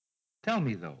Tell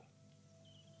me, though,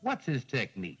 what's his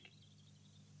technique?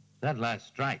 That last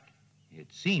strike, it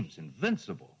seems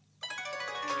invincible.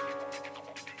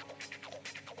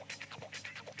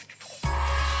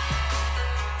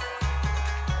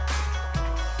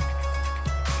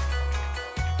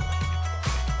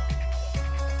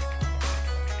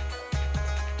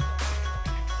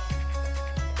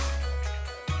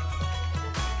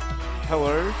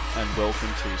 Hello and welcome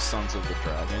to Sons of the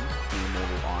Dragon, the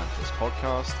Immortal Iron Fist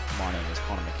podcast. My name is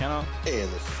Connor McKenna. And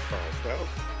this is Carl Stout.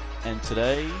 And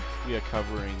today we are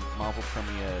covering Marvel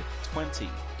Premiere 20,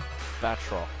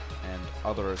 Batroc and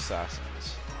Other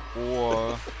Assassins,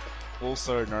 or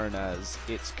also known as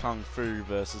It's Kung Fu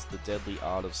versus the Deadly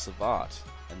Art of Savate,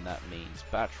 and that means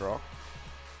Batroc,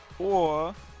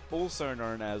 or also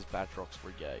known as Batroc's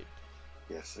Brigade.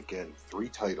 Yes, again, 3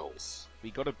 titles.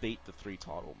 We gotta beat the 3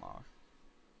 title mark.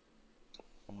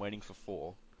 I'm waiting for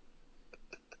 4.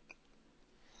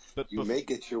 But You may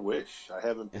get your wish. I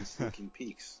haven't been sneaking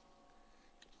peeks.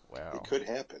 Wow. It could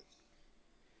happen.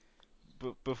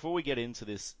 But before we get into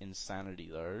this insanity,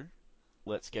 though,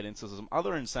 let's get into some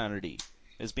other insanity.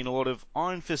 There's been a lot of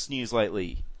Iron Fist news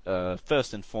lately.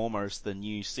 First and foremost, the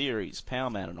new series, Power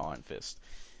Man and Iron Fist.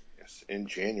 Yes, in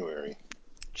January.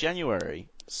 January.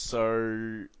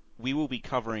 So we will be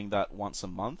covering that once a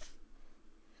month.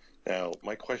 Now,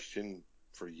 my question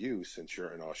for you, since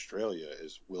you're in Australia,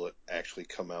 is will it actually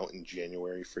come out in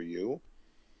January for you?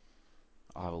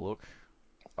 I'll have a look.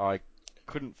 I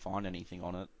couldn't find anything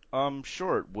on it. I'm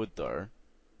sure it would, though.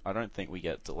 I don't think we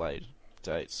get delayed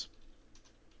dates.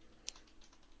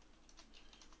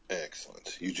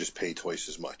 Excellent. You just pay twice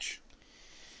as much.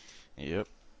 Yep.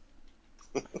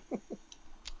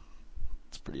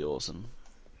 It's pretty awesome.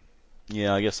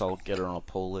 Yeah, I guess I'll get her on a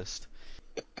pull list.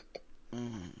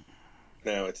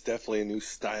 Now, it's definitely a new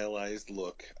stylized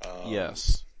look.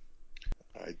 Yes.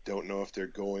 I don't know if they're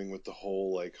going with the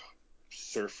whole, like,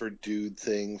 surfer dude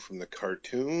thing from the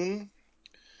cartoon,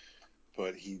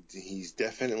 but he's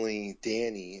definitely,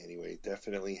 Danny anyway,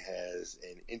 definitely has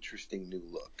an interesting new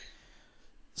look.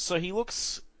 So he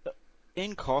looks,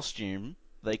 in costume,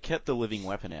 they kept the living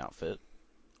weapon outfit,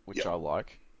 which I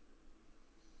like.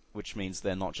 Which means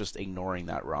they're not just ignoring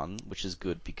that run, which is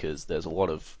good because there's a lot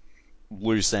of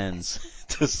loose ends,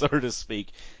 so to speak,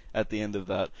 at the end of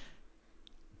that.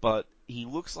 But he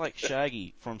looks like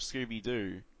Shaggy from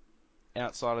Scooby-Doo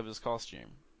outside of his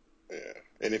costume. Yeah,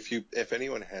 and if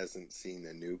anyone hasn't seen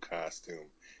the new costume,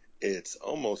 it's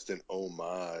almost an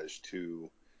homage to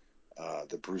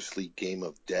the Bruce Lee Game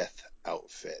of Death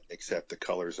outfit, except the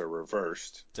colors are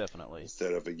reversed. Definitely.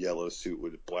 Instead of a yellow suit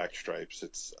with black stripes,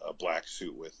 it's a black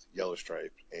suit with yellow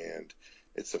stripe, and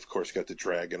it's of course got the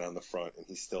dragon on the front, and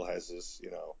he still has his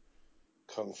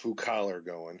kung fu collar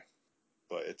going,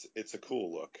 but it's a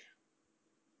cool look.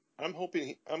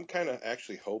 I'm kind of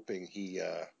actually hoping he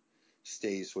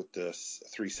stays with the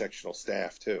 3-sectional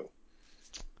staff too.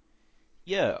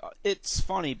 Yeah, it's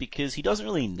funny because he doesn't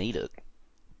really need it,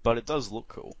 but it does look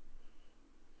cool.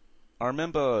 I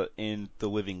remember in The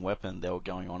Living Weapon they were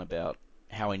going on about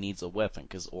how he needs a weapon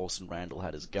because Orson Randall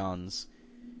had his guns,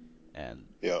 and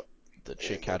Yep. the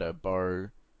chick had her bow.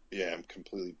 Yeah, I'm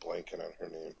completely blanking on her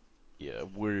name. Yeah,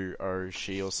 Wu or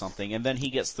she or something, and then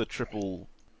he gets the triple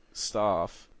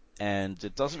staff, and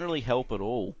it doesn't really help at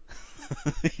all.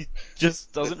 He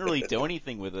just doesn't really do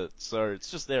anything with it, so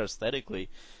it's just there aesthetically,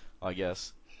 I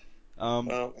guess.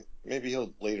 Well, maybe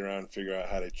he'll later on figure out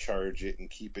how to charge it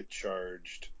and keep it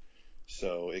charged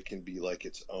so it can be like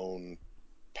its own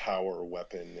power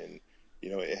weapon, and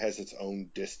it has its own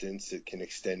distance. It can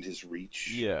extend his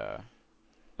reach. Yeah,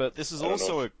 but this is I don't know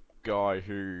also if a guy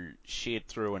who sheared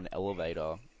through an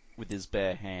elevator with his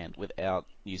bare hand without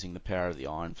using the power of the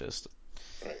Iron Fist.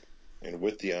 right. And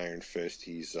with the Iron Fist,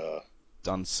 he's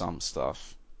Done some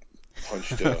stuff.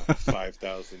 punched a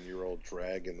 5,000-year-old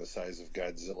dragon the size of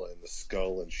Godzilla in the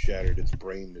skull and shattered its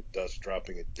brain to dust,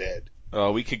 dropping it dead.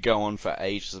 We could go on for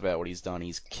ages about what he's done.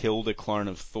 He's killed a clone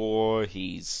of Thor.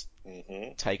 He's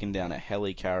taken down a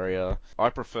helicarrier. I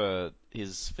prefer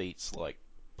his feats like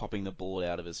popping the bullet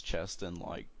out of his chest and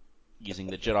like using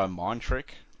the Jedi mind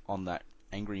trick on that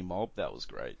angry mob. That was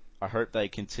great. I hope they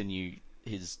continue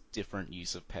his different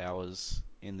use of powers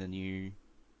in the new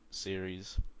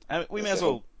series. We may as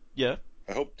well, yeah.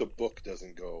 I hope the book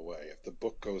doesn't go away. If the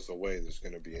book goes away, there's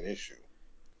going to be an issue.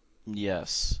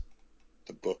 Yes.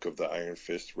 The book of the Iron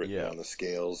Fist written on the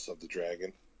scales of the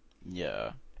dragon.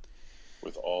 Yeah.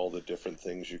 With all the different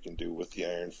things you can do with the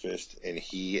Iron Fist, and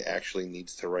he actually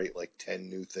needs to write like 10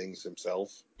 new things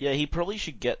himself. Yeah, he probably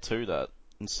should get to that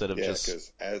instead of just...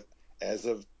 because as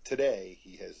of today,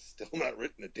 he has still not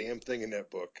written a damn thing in that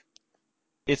book.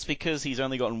 It's because he's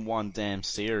only gotten one damn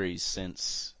series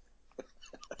since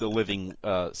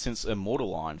since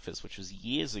Immortal Iron Fist, which was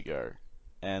years ago.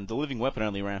 And The Living Weapon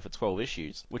only ran for 12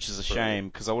 issues, which is a shame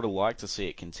because I would have liked to see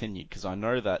it continued because I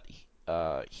know that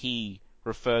he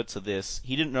referred to this.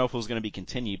 He didn't know if it was going to be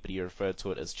continued, but he referred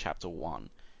to it as Chapter 1,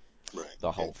 Right.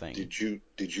 the whole And thing. Did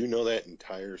you know that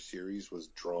entire series was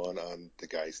drawn on the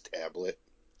guy's tablet?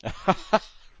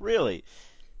 Really?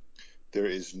 There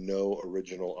is no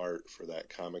original art for that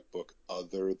comic book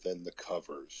other than the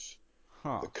covers.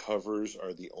 Huh. The covers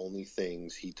are the only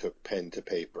things he took pen to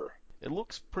paper. It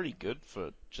looks pretty good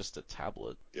for just a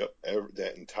tablet. Yep,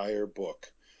 that entire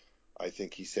book. I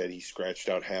think he said he scratched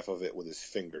out half of it with his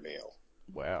fingernail.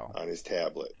 Wow. On his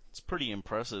tablet. It's pretty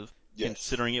impressive, yes.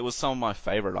 Considering it was some of my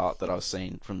favorite art that I've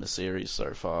seen from the series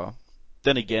so far.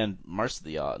 Then again, most of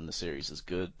the art in the series is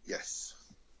good. Yes.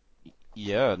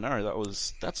 Yeah, no,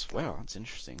 wow, that's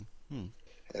interesting. And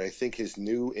I think his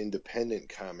new independent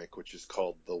comic, which is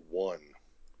called The One,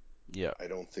 yeah, I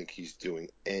don't think he's doing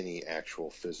any actual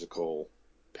physical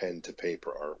pen to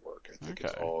paper artwork. I think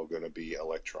it's all going to be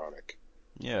electronic.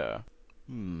 Yeah.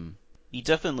 He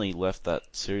definitely left that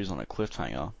series on a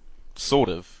cliffhanger. Sort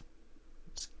of.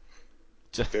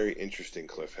 Very interesting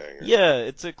cliffhanger. Yeah,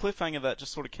 it's a cliffhanger that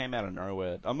just sort of came out of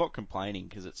nowhere. I'm not complaining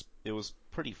because it was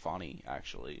pretty funny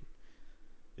actually.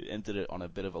 It ended it on a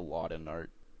bit of a lighter note.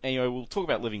 Anyway, we'll talk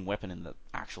about Living Weapon in the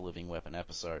actual Living Weapon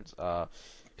episodes,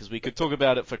 because we could talk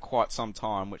about it for quite some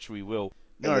time, which we will.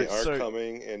 No, and they are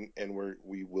coming, and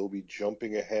we will be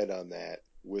jumping ahead on that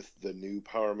with the new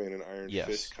Power Man and Iron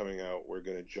Fist coming out. We're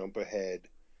going to jump ahead.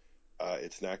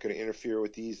 It's not going to interfere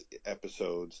with these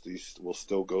episodes. These will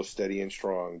still go steady and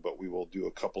strong, but we will do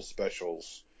a couple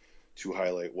specials to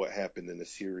highlight what happened in the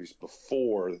series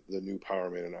before the new Power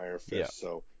Man and Iron Fist. Yeah.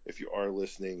 So if you are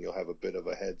listening, you'll have a bit of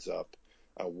a heads up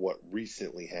on what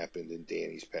recently happened in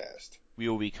Danny's past. We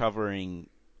will be covering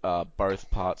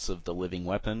both parts of the Living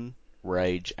Weapon,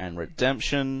 Rage and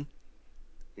Redemption.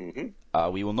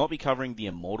 Mm-hmm. We will not be covering the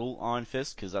Immortal Iron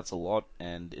Fist because that's a lot,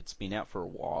 and it's been out for a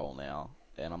while now.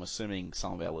 And I'm assuming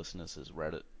some of our listeners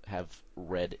have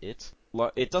read it.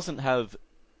 Like, it doesn't have.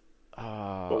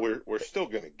 But we're still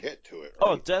going to get to it,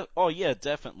 right? Oh yeah,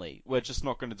 definitely. We're just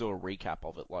not going to do a recap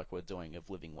of it like we're doing of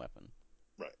Living Weapon.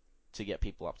 Right. To get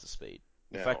people up to speed.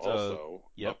 In fact, also,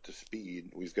 up to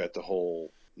speed, we've got the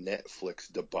whole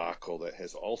Netflix debacle that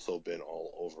has also been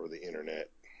all over the internet.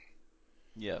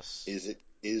 Yes.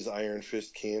 Is Iron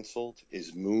Fist canceled?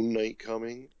 Is Moon Knight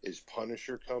coming? Is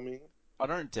Punisher coming? I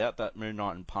don't doubt that Moon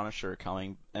Knight and Punisher are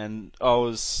coming. And I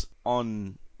was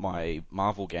on my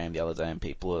Marvel game the other day, and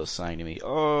people are saying to me,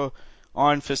 "Oh,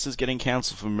 Iron Fist is getting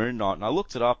cancelled for Moon Knight," and I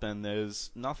looked it up, and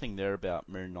there's nothing there about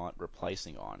Moon Knight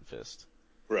replacing Iron Fist.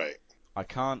 Right. I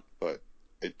can't. But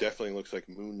it definitely looks like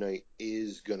Moon Knight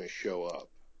is going to show up.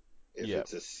 If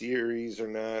it's a series or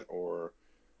not, or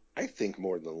I think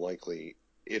more than likely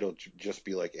it'll just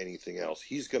be like anything else.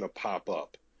 He's going to pop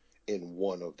up in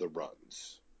one of the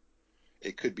runs.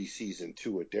 It could be season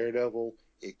 2 of Daredevil.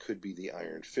 It could be the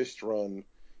Iron Fist run.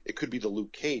 It could be the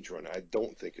Luke Cage run. I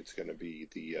don't think it's going to be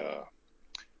the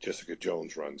Jessica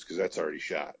Jones runs because that's already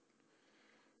shot.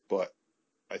 But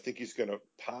I think he's going to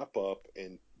pop up,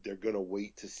 and they're going to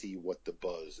wait to see what the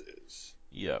buzz is.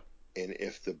 Yep. And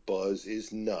if the buzz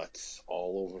is nuts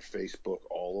all over Facebook,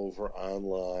 all over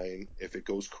online, if it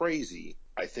goes crazy,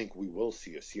 I think we will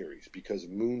see a series because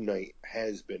Moon Knight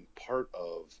has been part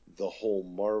of the whole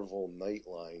Marvel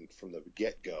Nightline from the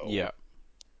get-go. Yeah.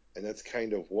 And that's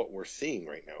kind of what we're seeing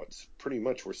right now. It's pretty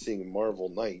much we're seeing Marvel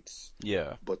Knights.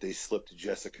 Yeah. But they slipped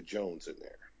Jessica Jones in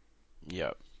there.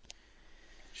 Yep.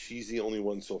 She's the only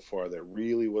one so far that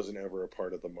really wasn't ever a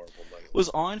part of the Marvel Nightline. Was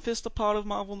Iron Fist a part of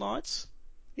Marvel Knights?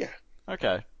 Yeah.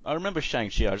 Okay. I remember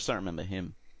Shang-Chi, I just don't remember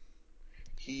him.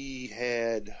 He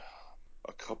had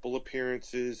a couple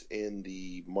appearances in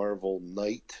the Marvel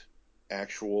Knight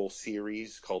actual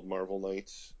series called Marvel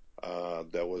Knights.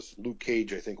 That was Luke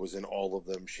Cage, I think, was in all of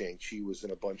them. Shang-Chi was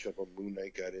in a bunch of them. Moon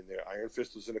Knight got in there. Iron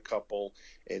Fist was in a couple.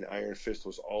 And Iron Fist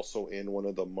was also in one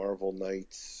of the Marvel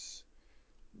Knights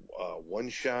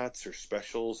one-shots or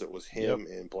specials. It was him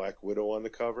and Black Widow on the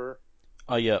cover.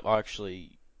 Oh, yeah,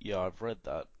 I've read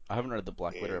that. I haven't read the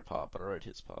Black Widow part, but I read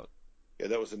his part. Yeah,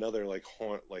 that was another,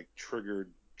 triggered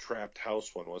trapped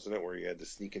house one, wasn't it? Where you had to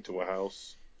sneak into a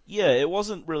house. Yeah, it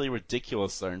wasn't really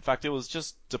ridiculous though. In fact, it was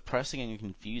just depressing and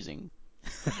confusing.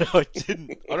 I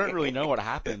don't really know what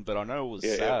happened, but I know it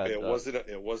was sad. It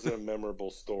wasn't a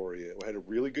memorable story. It had a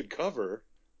really good cover,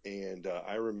 and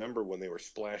I remember when they were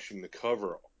splashing the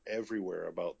cover everywhere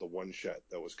about the one shot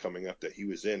that was coming up that he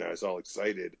was in. I was all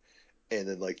excited, and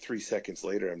then 3 seconds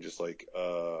later, I'm just like,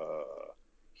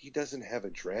 he doesn't have a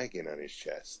dragon on his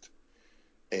chest.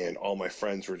 And all my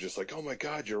friends were just like, oh my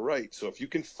God, you're right. So if you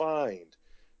can find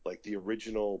like the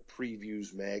original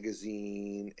previews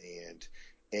magazine and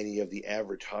any of the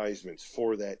advertisements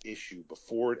for that issue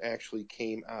before it actually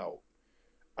came out,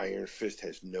 Iron Fist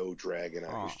has no dragon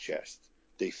on his chest.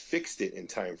 They fixed it in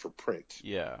time for print.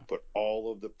 Yeah. But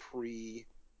all of the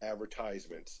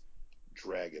pre-advertisements,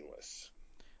 dragonless.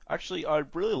 Actually, I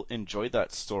really enjoyed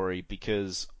that story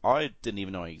because I didn't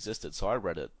even know it existed, so I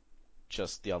read it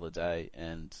just the other day,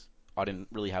 and I didn't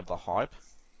really have the hype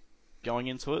going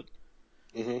into it.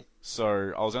 Mm-hmm.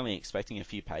 So I was only expecting a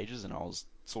few pages, and I was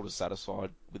sort of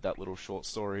satisfied with that little short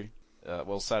story. I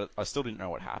still didn't know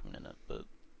what happened in it, but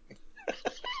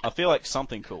I feel like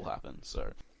something cool happened.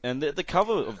 So, and the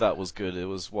cover of that was good. It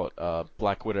was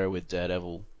Black Widow with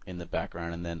Daredevil in the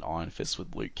background, and then Iron Fist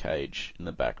with Luke Cage in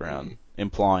the background,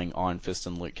 implying Iron Fist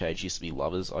and Luke Cage used to be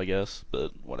lovers, I guess.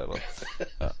 But whatever.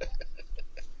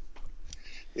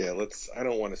 Yeah, I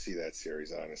don't want to see that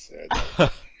series, honestly.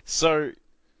 So,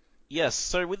 yes,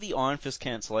 so with the Iron Fist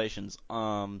cancellations,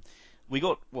 we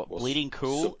got Bleeding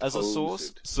Cool as a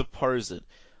source. Supposed.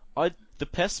 The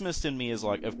pessimist in me is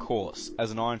like, of course, as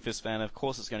an Iron Fist fan, of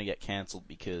course it's going to get cancelled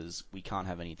because we can't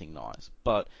have anything nice.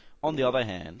 But on the other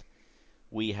hand,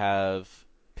 we have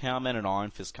Power Man and Iron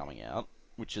Fist coming out,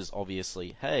 which is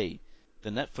obviously, hey,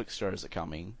 the Netflix shows are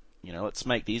coming. Let's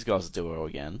make these guys a duo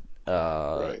again.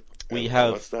 Right. We and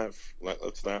have.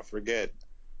 Let's not forget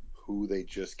who they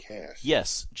just cast.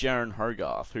 Yes, Jaren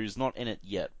Hogarth, who's not in it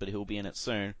yet, but he'll be in it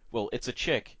soon. Well, it's a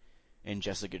chick in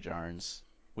Jessica Jones,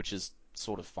 which is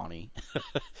sort of funny.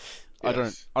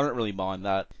 Yes. I don't really mind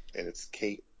that. And it's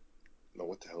Kate. No,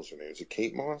 what the hell's her name? Is it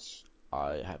Kate Moss?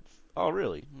 I have. Oh,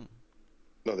 really?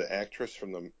 No, the actress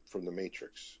from the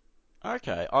Matrix.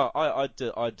 Okay. I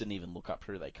didn't even look up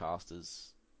who they cast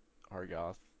as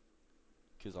Hogarth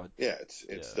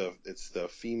it's the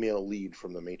female lead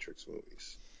from the Matrix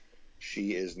movies.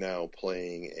 She is now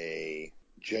playing a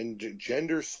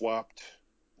gender swapped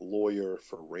lawyer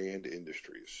for Rand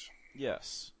Industries.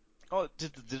 Yes. Oh,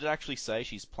 did it actually say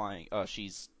she's playing?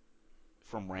 She's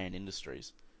from Rand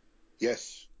Industries.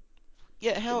 Yes.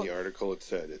 Yeah. How? In the article, it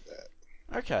said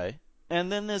that. Okay.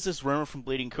 And then there's this rumor from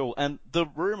Bleeding Cool, and the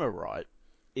rumor, right,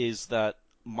 is that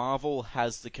Marvel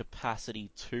has the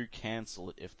capacity to cancel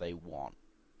it if they want.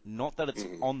 Not that it's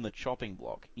on the chopping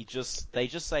block. They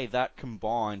just say that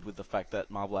combined with the fact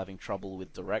that Marvel having trouble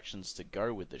with directions to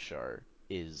go with the show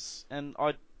it's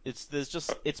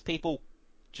people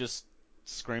just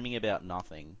screaming about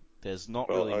nothing. There's not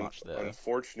really much there.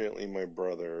 Unfortunately, my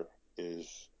brother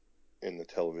is in the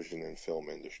television and film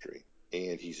industry,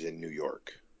 and he's in New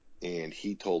York. And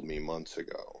he told me months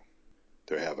ago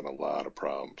they're having a lot of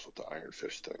problems with the Iron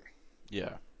Fist thing.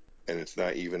 Yeah. And it's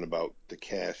not even about the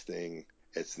casting.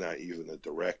 It's not even the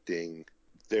directing.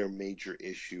 Their major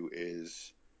issue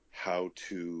is how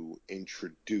to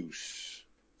introduce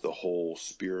the whole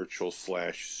spiritual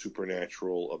 /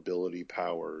 supernatural ability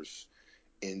powers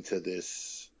into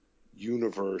this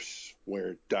universe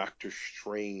where Doctor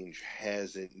Strange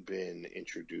hasn't been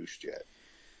introduced yet.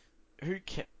 Who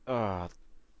can?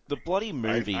 The bloody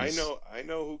movies. I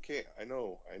know who can't. I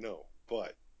know.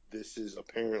 But this is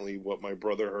apparently what my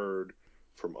brother heard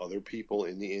from other people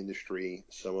in the industry,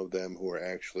 some of them who are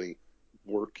actually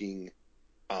working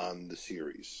on the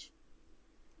series.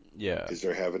 Yeah. Is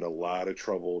they're having a lot of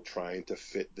trouble trying to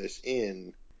fit this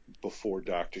in before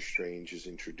Doctor Strange is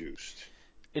introduced.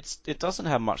 It doesn't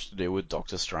have much to do with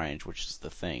Doctor Strange, which is the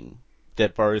thing. They're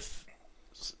both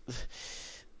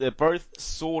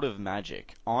sort of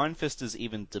magic. Iron Fist is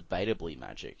even debatably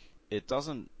magic. It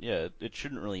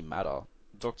shouldn't really matter.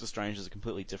 Doctor Strange is a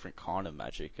completely different kind of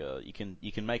magic. You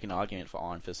can make an argument for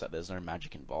Iron Fist that there's no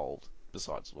magic involved.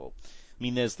 Besides,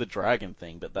 there's the dragon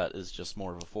thing, but that is just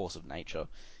more of a force of nature.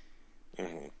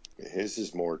 Mm-hmm. His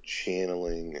is more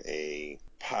channeling a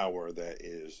power that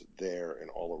is there and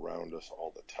all around us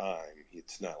all the time.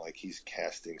 It's not like he's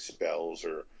casting spells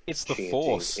or it's the chanting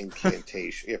force.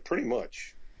 incantation. Yeah, pretty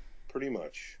much.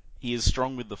 He is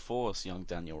strong with the force, young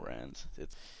Daniel Rand.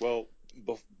 Well,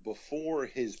 before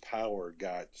his power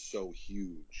got so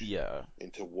huge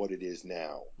into what it is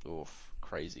now. Oof,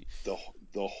 crazy.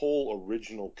 The whole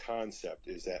original concept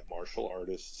is that martial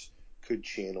artists could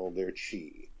channel their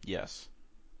chi. Yes.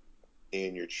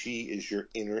 And your chi is your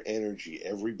inner energy.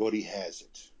 Everybody has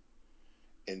it.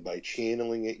 And by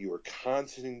channeling it, you are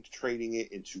concentrating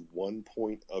it into one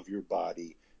point of your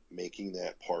body, making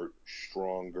that part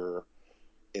stronger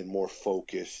and more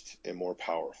focused and more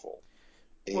powerful.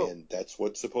 And that's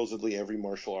what supposedly every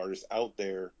martial artist out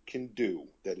there can do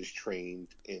that is trained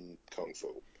in Kung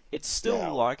Fu. It's still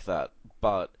Now, like that,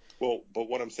 but but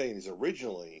what I'm saying is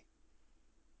originally,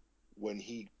 when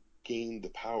he gained the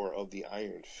power of the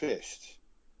Iron Fist,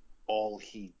 all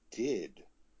he did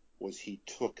was he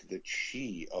took the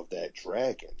chi of that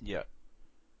dragon, yeah,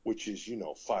 which is,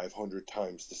 500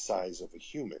 times the size of a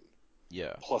human,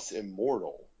 yeah, plus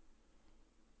immortal.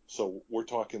 So we're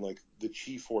talking like the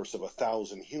chi force of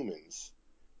 1,000 humans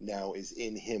now is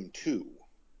in him too.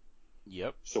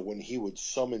 yep, So when he would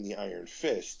summon the Iron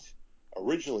Fist,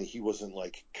 originally he wasn't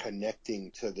like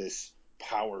connecting to this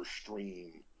power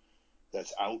stream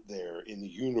that's out there in the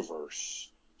universe.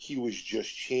 He was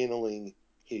just channeling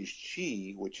his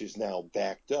chi, which is now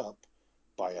backed up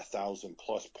by 1,000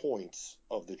 plus points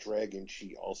of the dragon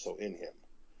chi also in him.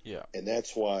 yeah. And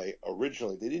that's why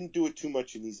originally they didn't do it too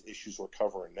much in these issues we're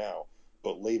covering now,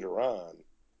 but later on,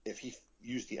 if he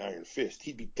used the Iron Fist,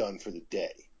 he'd be done for the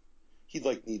day. He'd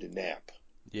like need a nap.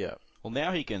 Yeah. Well,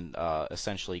 now he can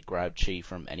essentially grab chi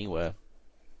from anywhere,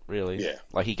 really. Yeah.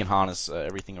 Like he can harness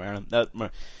everything around him.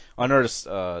 I noticed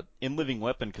in Living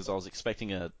Weapon, because I was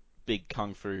expecting a big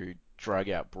kung fu drag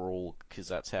out brawl, because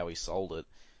that's how he sold it.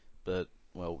 But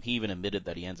well, he even admitted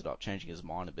that he ended up changing his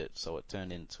mind a bit, so it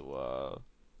turned into a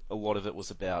lot of it was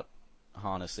about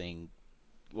harnessing,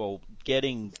 well,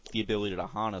 getting the ability to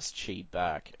harness chi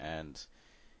back and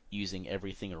using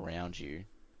everything around you,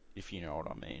 if you know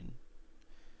what I mean.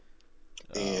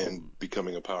 And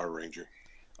becoming a Power Ranger.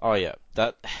 Oh yeah,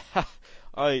 that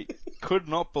I could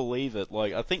not believe it.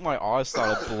 Like I think my eyes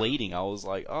started bleeding. I was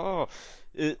like, oh,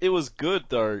 it was good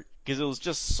though because it was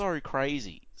just so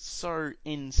crazy, so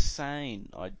insane.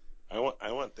 I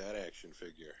want that action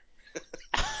figure.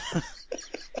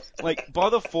 Like by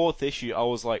the fourth issue, I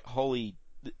was like, holy,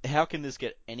 how can this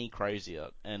get any crazier?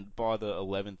 And by the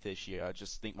 11th issue, I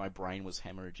just think my brain was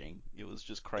hemorrhaging. It was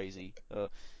just crazy.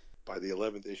 By the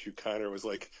 11th issue, Connor was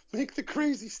like, make the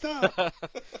crazy stop.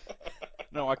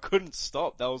 No, I couldn't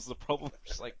stop. That was the problem.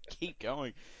 Just like keep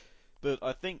going. But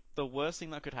I think the worst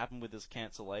thing that could happen with this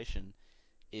cancellation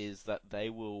is that they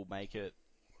will make it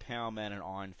Power Man and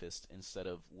Iron Fist instead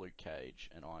of Luke Cage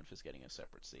and Iron Fist getting a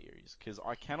separate series. Because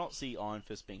I cannot see Iron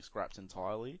Fist being scrapped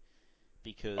entirely. Oh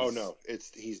Because no,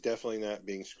 he's definitely not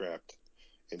being scrapped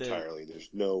the entirely. There's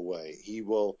no way he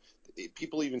will.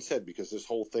 People even said because this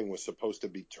whole thing was supposed to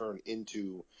be turned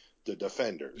into the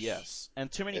Defenders, yes, and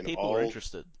too many and people were all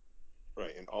interested.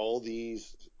 right, and all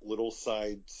these little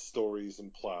side stories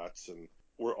and plots, and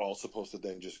we're all supposed to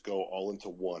then just go all into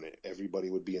one. Everybody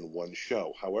would be in one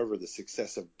show. However, the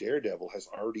success of Daredevil has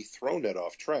already thrown that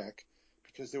off track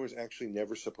because there was actually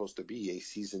never supposed to be a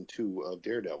season 2 of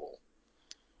Daredevil.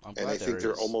 I'm And I glad there think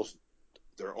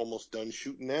they're is. almost done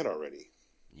shooting that already.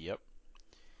 Yep.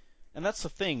 And that's the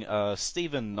thing.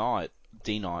 Stephen Knight,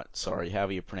 D Knight, sorry,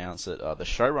 however you pronounce it, the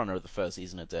showrunner of the first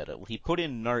season of Daredevil, he put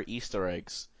in no Easter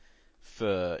eggs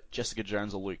for Jessica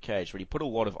Jones or Luke Cage, but he put a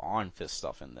lot of Iron Fist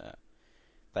stuff in there.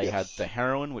 They had the Yes.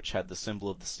 heroine, which had the symbol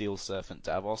of the Steel Serpent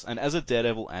Davos, and as a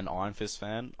Daredevil and Iron Fist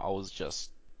fan, I was just,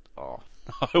 oh,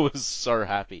 I was so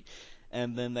happy.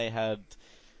 And then they had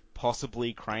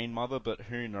possibly Crane Mother, but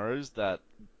who knows, that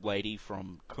lady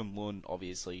from Kunlun,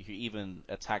 obviously, who even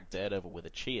attacked Daredevil with a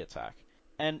chi attack.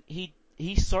 And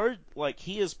he's so, like,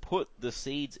 he has put the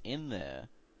seeds in there.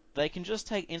 They can just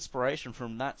take inspiration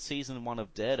from that season 1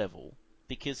 of Daredevil,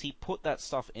 because he put that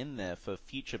stuff in there for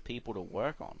future people to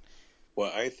work on.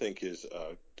 What I think is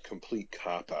a complete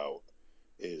cop out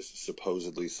is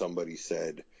supposedly somebody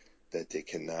said that they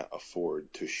cannot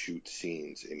afford to shoot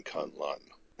scenes in Kunlun.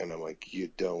 And I'm like, you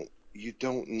don't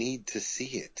need to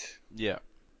see it. Yeah.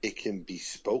 It can be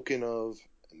spoken of,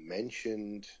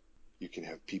 mentioned, you can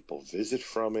have people visit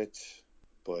from it,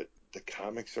 but the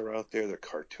comics are out there, the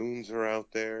cartoons are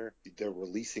out there. They're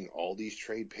releasing all these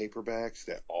trade paperbacks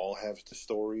that all have the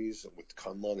stories with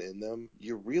Kunlun in them.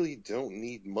 You really don't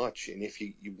need much, and if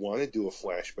you want to do a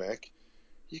flashback,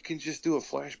 you can just do a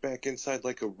flashback inside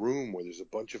like a room where there's a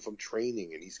bunch of them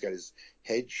training and he's got his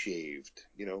head shaved,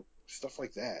 stuff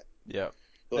like that. Yeah.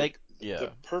 Like, Yeah.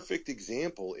 the perfect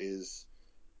example is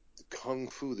Kung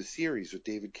Fu the series with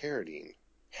David Carradine.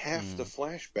 Half the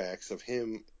flashbacks of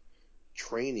him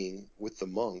training with the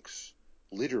monks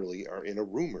literally are in a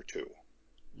room or two.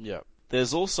 Yeah.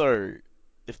 There's also,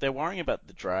 if they're worrying about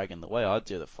the dragon, the way I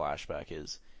do the flashback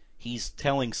is he's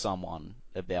telling someone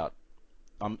about.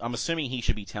 I'm assuming he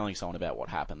should be telling someone about what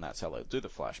happened. That's how they do the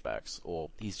flashbacks,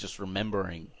 or he's just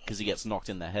remembering because he gets knocked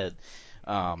in the head.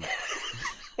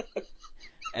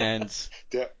 And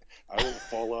I will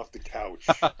fall off the couch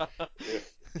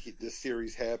if this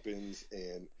series happens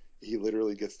and he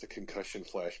literally gets the concussion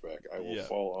flashback. I will yeah.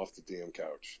 fall off the damn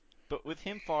couch. But with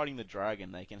him fighting the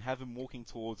dragon, they can have him walking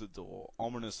towards a door,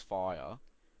 ominous fire,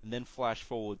 and then flash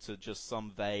forward to just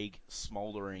some vague,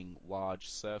 smouldering, large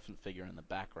serpent figure in the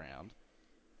background,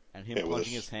 and him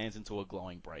plunging his hands into a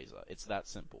glowing brazier. It's that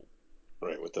simple.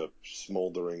 Right, with a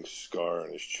smoldering scar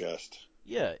on his chest.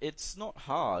 Yeah, it's not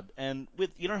hard, and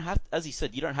you don't have, as he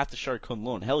said, you don't have to show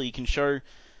Kunlun. Hell, you can show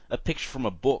a picture from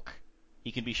a book.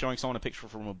 You can be showing someone a picture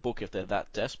from a book if they're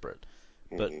that desperate.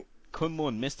 But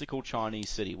Kunlun, mystical Chinese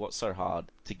city, what's so hard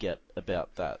to get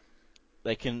about that?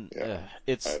 They can, I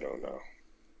don't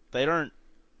know.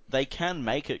 They can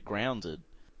make it grounded,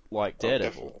 like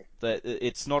Daredevil.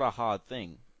 It's not a hard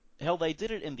thing. Hell, they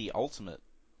did it in the Ultimate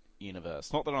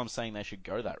universe. Not that I'm saying they should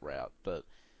go that route, but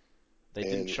they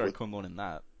didn't show Kunlun in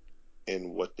that.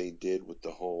 And what they did with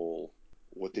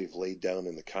what they've laid down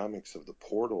in the comics of the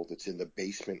portal that's in the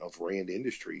basement of Rand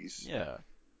Industries. Yeah.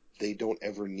 They don't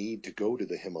ever need to go to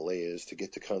the Himalayas to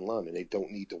get to Kunlun, and they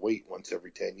don't need to wait once every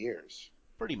 10 years.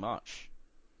 Pretty much.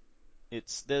 You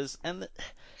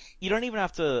don't even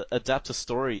have to adapt a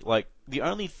story. Like, the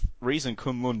only reason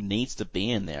Kunlun needs to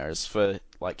be in there is for,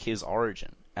 like, his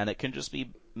origin. And it can just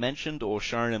be mentioned or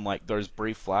shown in, like, those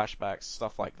brief flashbacks,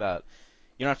 stuff like that.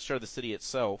 You don't have to show the city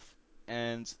itself.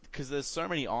 And, because there's so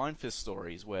many Iron Fist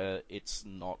stories where it's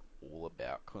not all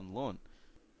about Kunlun.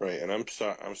 Right, and I'm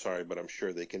sorry, but I'm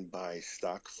sure they can buy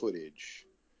stock footage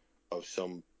of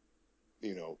some,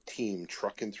 team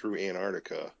trucking through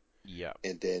Antarctica. Yeah.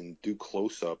 And then do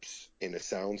close-ups in a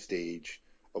soundstage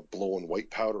of blowing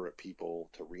white powder at people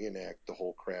to reenact the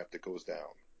whole crap that goes down.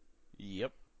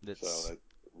 Yep. So that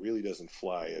really doesn't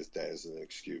fly as an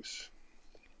excuse.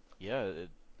 Yeah,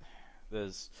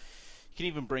 you can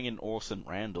even bring in Orson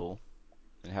Randall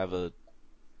and have a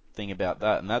thing about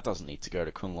that, and that doesn't need to go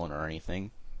to Kunlun or anything.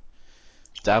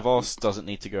 Davos doesn't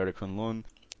need to go to Kunlun.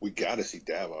 We gotta see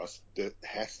Davos. That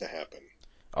has to happen.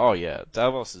 Oh yeah,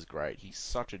 Davos is great. He's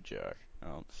such a jerk.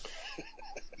 The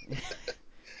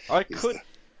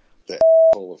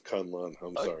a-hole of Kunlun.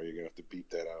 I'm sorry, you're gonna have to beep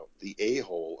that out. The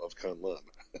a-hole of Kunlun.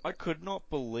 I could not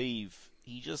believe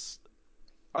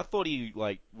I thought he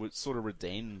would sort of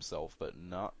redeem himself, but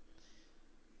not.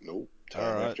 Nope.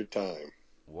 Time after time.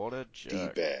 What a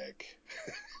jerk. D-bag.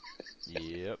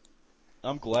 Yep.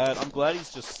 I'm glad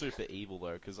he's just super evil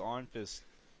though, because Iron Fist.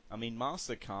 I mean,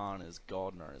 Master Khan is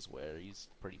God knows where. He's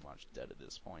pretty much dead at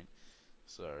this point.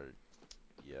 So,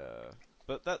 yeah.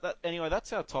 But anyway,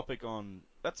 that's our thoughts on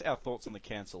the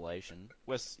cancellation.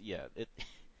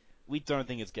 We don't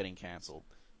think it's getting cancelled.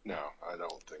 No, I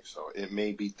don't think so. It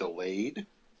may be delayed.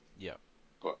 Yeah.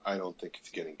 But I don't think it's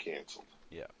getting canceled.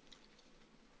 Yeah.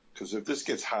 Because if this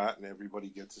gets hot and everybody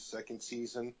gets a second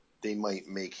season, they might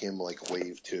make him like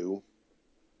Wave 2.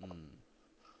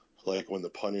 Like when the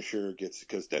Punisher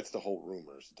because that's the whole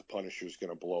rumors. The Punisher's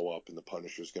going to blow up and the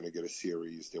Punisher's going to get a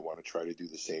series. They want to try to do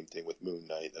the same thing with Moon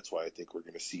Knight. That's why I think we're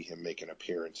going to see him make an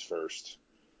appearance first.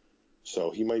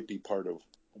 So he might be part of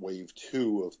Wave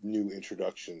 2 of new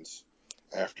introductions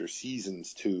after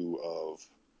seasons 2 of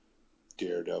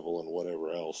Daredevil and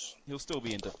whatever else. He'll still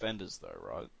be in Defenders though,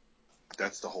 right?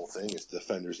 That's the whole thing. Is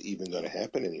Defenders even going to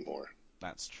happen anymore?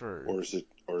 That's true. Or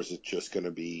is it just going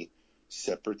to be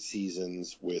separate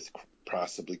seasons with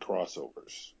possibly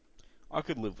crossovers? I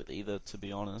could live with either, to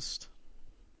be honest.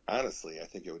 Honestly, I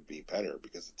think it would be better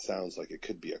because it sounds like it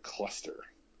could be a cluster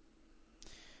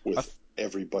with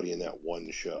everybody in that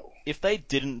one show. If they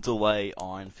didn't delay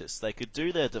Iron Fist, they could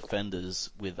do their Defenders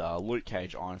with Luke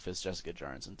Cage, Iron Fist, Jessica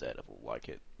Jones, and Daredevil, like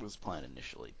it was planned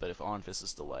initially. But if Iron Fist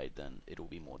is delayed, then it'll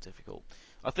be more difficult.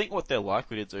 I think what they're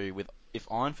likely to do if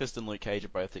Iron Fist and Luke Cage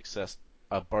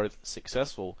are both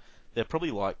successful, they're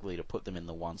probably likely to put them in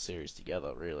the one series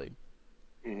together, really.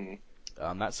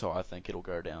 Mm-hmm. That's how I think it'll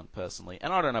go down, personally.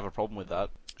 And I don't have a problem with that.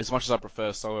 As much as I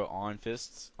prefer solo Iron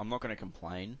Fists, I'm not going to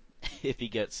complain if he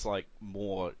gets,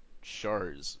 more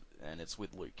shows and it's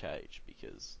with Luke Cage,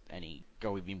 because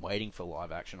we've been waiting for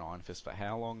live action Iron Fist for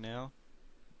how long now?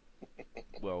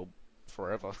 Well,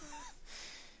 forever.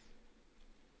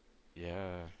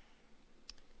 Yeah.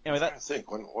 Anyway, I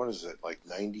think what is it, like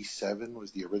 97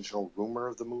 was the original rumor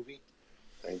of the movie?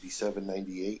 97,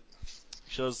 98?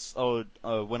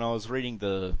 When I was reading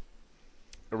the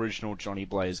original Johnny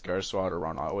Blaze Ghost Rider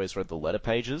run, I always read the letter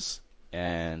pages,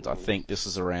 and I think this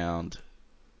is around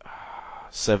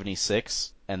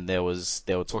 76, and they were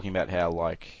talking about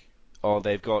how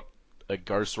they've got a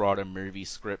Ghost Rider movie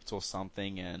script or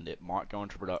something, and it might go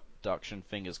into production,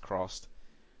 fingers crossed.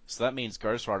 So that means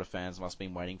Ghost Rider fans must have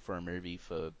been waiting for a movie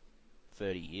for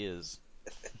 30 years.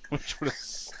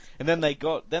 And then they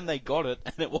got it,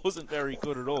 and it wasn't very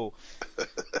good at all.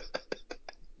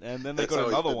 And then they got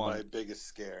another one. That's my biggest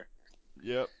scare.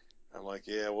 Yep. I'm like,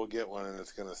 yeah, we'll get one, and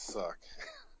it's gonna suck.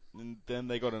 And then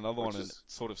they got another Which one, and it is,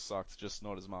 sort of sucked, just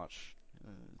not as much.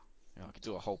 I could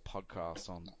do a whole podcast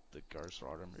on the Ghost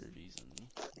Rider movies and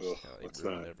ugh, just how they let's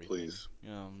ruined not, everything. please.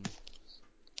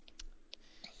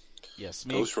 Yes,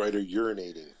 Ghost Rider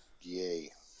urinating, yay.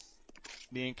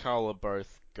 me and Carl are both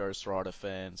Ghost Rider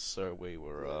fans, so we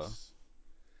were, Yes.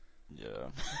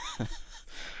 yeah.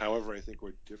 However, I think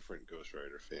we're different Ghost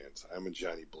Rider fans. I'm a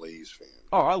Johnny Blaze fan.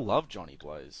 Oh, I love Johnny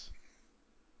Blaze.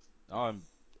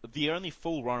 The only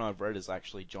full run I've read is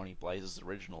actually Johnny Blaze's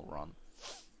original run.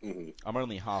 Mm-hmm. I'm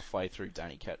only halfway through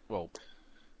halfway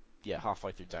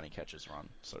through Danny Ketch's run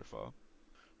so far.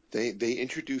 They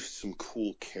introduced some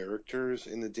cool characters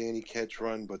in the Danny Ketch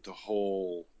run, but the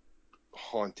whole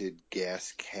haunted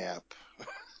gas cap.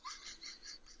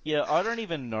 Yeah, I don't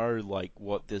even know like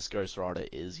what this Ghost Rider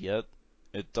is yet.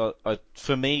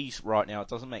 For me right now, it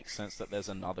doesn't make sense that there's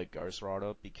another Ghost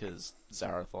Rider because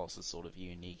Zarathos is sort of a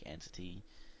unique entity.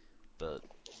 But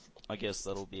I guess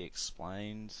that'll be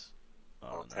explained. I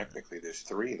Well, don't know. technically, there's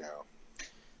 3 now.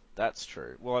 That's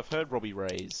true. Well, I've heard Robbie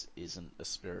Reyes isn't a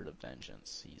spirit of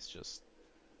vengeance. He's just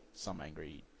some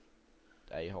angry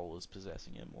a-hole is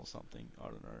possessing him or something. I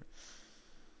don't know.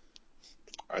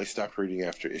 I stopped reading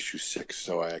after issue 6,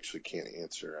 so I actually can't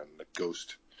answer on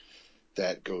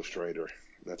that Ghost Rider.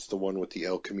 That's the one with the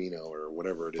El Camino or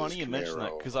whatever it is. Funny you mention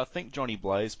that, Camaro. because I think Johnny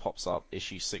Blaze pops up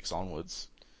issue 6 onwards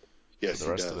Yes, for the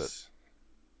he rest of it. does.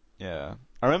 Yeah.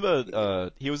 I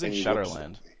remember he was in And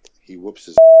Shadowland. he whoops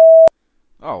his.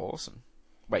 Oh, awesome.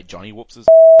 Wait, Johnny whoops his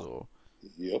or...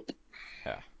 Yep.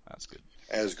 Yeah, that's good.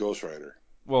 As Ghost Rider,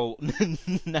 Well,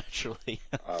 naturally.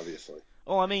 obviously.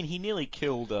 Well, I mean, he nearly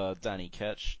killed Danny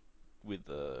Ketch with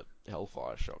the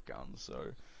Hellfire shotgun,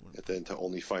 so... And then to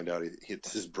only find out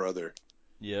it's his brother.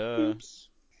 Yeah. Oops.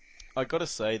 I gotta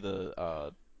say,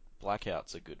 the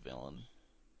Blackout's a good villain.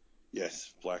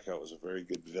 Yes, Blackout was a very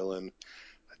good villain.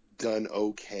 Done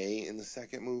okay in the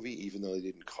second movie, even though they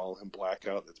didn't call him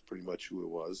Blackout. That's pretty much who it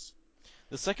was.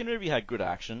 The second movie had good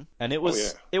action, and it Oh,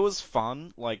 yeah. was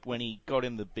fun, like when he got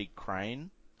in the big crane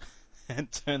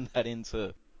and turned that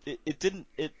into... It didn't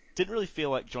really feel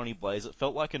like Johnny Blaze. It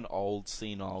felt like an old,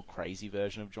 senile, crazy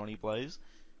version of Johnny Blaze,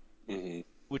 Mm-hmm.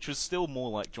 which was still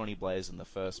more like Johnny Blaze in the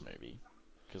first movie.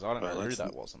 Because I don't know who That's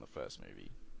that was in the first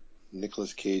movie.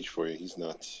 Nicolas Cage for you. He's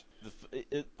nuts.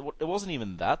 It wasn't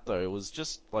even that, though. It was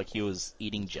just like he was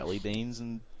eating jelly beans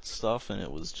and stuff, and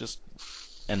it was just...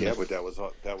 And Yeah, but that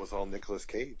was all Nicolas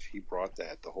Cage. He brought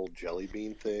that, the whole jelly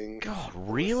bean thing. God,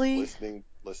 really?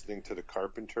 Listening to the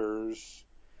Carpenters.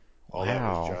 All that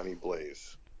was Wow. Johnny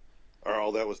Blaze. Or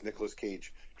all that was Nicolas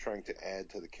Cage trying to add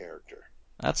to the character.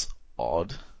 That's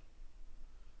odd.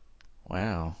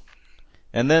 Wow.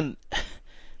 And then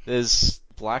there's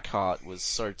Blackheart was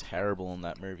so terrible in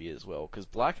that movie as well, because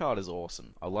Blackheart is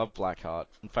awesome. I love Blackheart.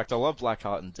 In fact, I love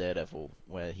Blackheart in Daredevil,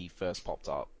 where he first popped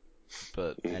up.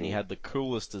 And he Mm-hmm. had the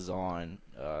coolest design,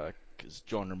 because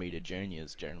John Romita Jr.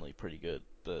 is generally pretty good,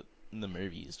 but in the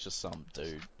movie he's just some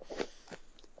dude.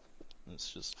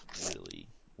 It's just really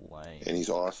lame. And he's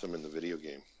awesome in the video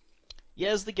game.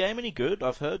 Yeah, is the game any good?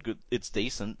 I've heard good. It's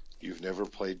decent. You've never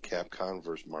played Capcom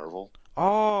vs. Marvel?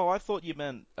 Oh, I thought you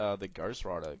meant the Ghost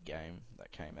Rider game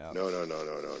that came out. No.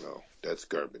 That's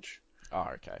garbage. Oh,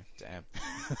 okay. Damn.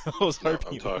 I was No,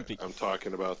 hoping it would be. I'm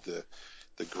talking about the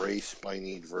gray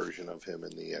spiny version of him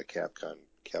in the Capcom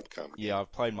game. Yeah,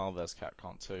 I've played Marvel vs.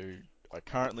 Capcom 2. I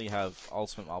currently have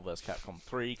Ultimate Marvel vs. Capcom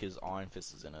 3 because Iron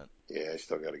Fist is in it. Yeah, I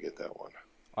still got to get that one.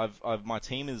 My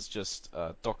team is just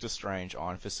Doctor Strange,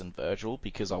 Iron Fist, and Virgil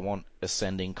because I want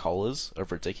ascending collars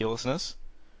of ridiculousness.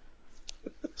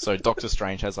 So Doctor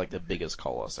Strange has like the biggest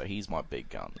collar, so he's my big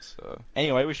guns. So.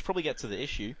 Anyway, we should probably get to the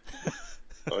issue.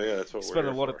 Oh yeah, that's what We we're spent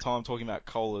a here lot for. of time talking about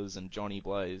collars and Johnny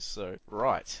Blaze, so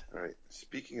right. All right.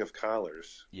 Speaking of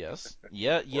collars. Yes.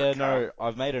 Yeah. No,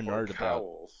 I've made a note about.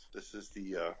 Cowls. This is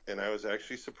the and I was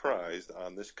actually surprised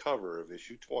on this cover of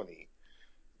issue 20.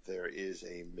 There is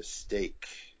a mistake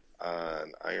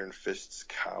on Iron Fist's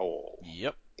cowl.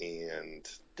 Yep. And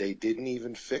they didn't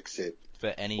even fix it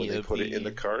For any when they of put the... it in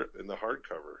the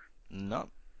hardcover. Not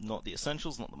the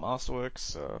Essentials, not the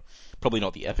Masterworks, probably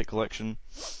not the Epic Collection.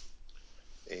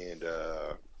 And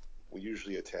we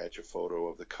usually attach a photo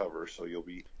of the cover, so you'll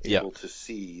be able to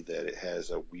see that it has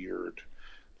a weird,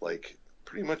 like,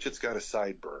 pretty much it's got a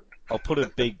sideburn. I'll put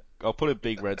a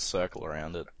big red circle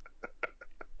around it.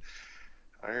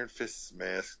 Iron Fist's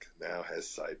mask now has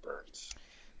sideburns.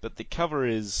 But the cover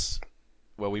is...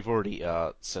 Well, we've already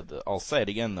said that. I'll say it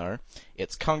again, though.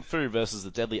 It's Kung Fu versus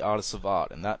the Deadly Artists of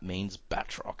Art, and that means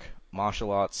Batroc.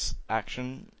 Martial arts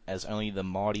action, as only the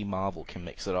mighty Marvel can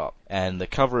mix it up. And the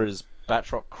cover is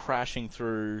Batroc crashing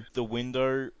through the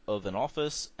window of an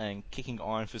office and kicking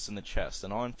Iron Fist in the chest.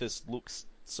 And Iron Fist looks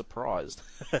surprised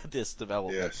at this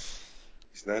development. Yes.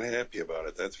 He's not happy about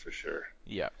it, that's for sure.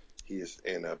 Yeah. He is,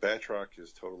 and Batroc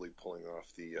is totally pulling off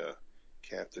the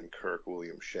Captain Kirk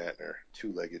William Shatner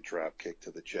two-legged drop kick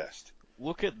to the chest.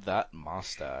 Look at that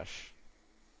mustache.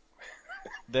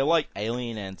 They're like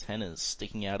alien antennas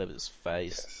sticking out of his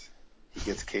face. Yes.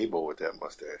 He gets cable with that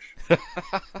mustache.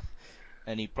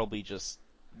 And he probably just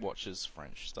watches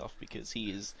French stuff because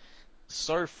he is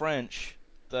so French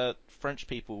that French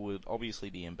people would obviously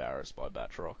be embarrassed by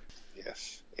Batroc.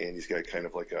 Yes. And he's got kind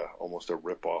of like almost a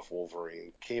rip-off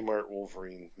Wolverine, Kmart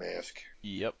Wolverine mask.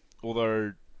 Yep.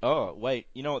 Although, oh, wait,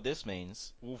 you know what this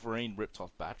means? Wolverine ripped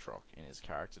off Batroc in his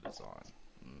character design.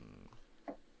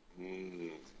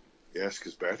 Yes,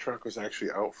 because Batroc was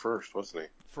actually out first, wasn't he?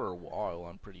 For a while,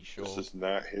 I'm pretty sure. This is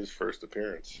not his first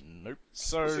appearance. Nope.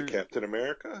 So, Was it Captain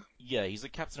America? Yeah, he's a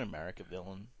Captain America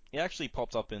villain. He actually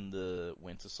popped up in the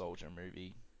Winter Soldier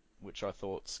movie, which I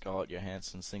thought Scarlett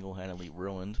Johansson single-handedly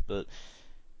ruined, but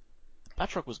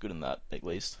Batroc was good in that, at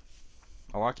least.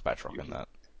 I liked Batroc in that.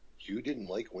 You didn't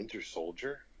like Winter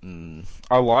Soldier?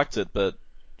 I liked it, but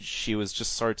she was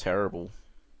just so terrible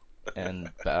and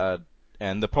bad.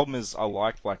 And the problem is, I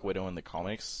liked Black Widow in the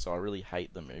comics, so I really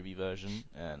hate the movie version,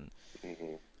 and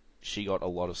she got a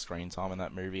lot of screen time in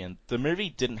that movie, and the movie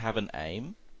didn't have an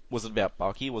aim. Was it about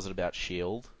Bucky? Was it about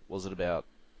S.H.I.E.L.D.? Was it about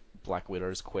Black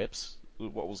Widow's quips?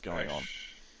 What was going on?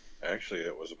 Actually,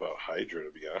 it was about Hydra,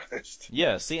 to be honest.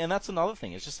 Yeah, see, and that's another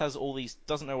thing. It just has all these,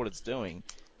 doesn't know what it's doing,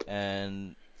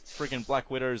 and friggin'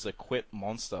 Black Widow's a quip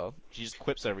monster. She just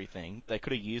quips everything. They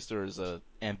could have used her as a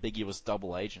ambiguous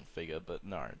double agent figure, but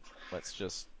no. Let's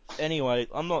just... Anyway,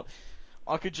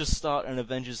 I could just start an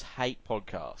Avengers hate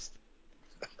podcast.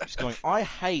 Just going, I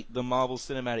hate the Marvel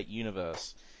Cinematic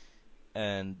Universe.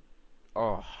 And,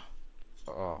 sorry.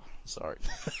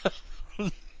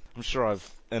 I'm sure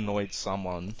I've annoyed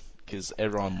someone, because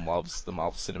everyone loves the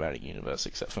Marvel Cinematic Universe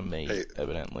except for me, Hey,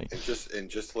 evidently. And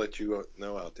just to let you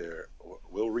know out there,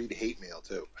 we'll read hate mail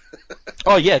too.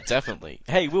 Oh yeah, definitely.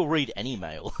 Hey, we'll read any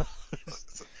mail.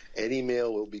 Any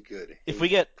mail will be good. If we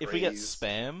get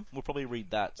spam, we'll probably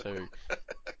read that too.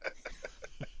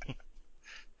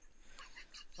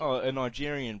 Oh, a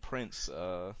Nigerian prince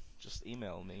just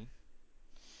emailed me.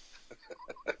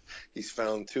 He has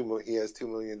 $2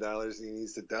 million and he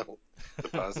needs to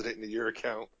deposit it into your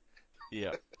account.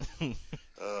 Yeah.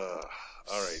 All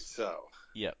right, so.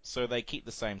 Yeah, so they keep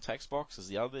the same text box as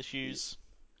the other issues.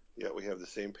 Yeah, we have the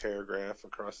same paragraph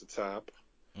across the top.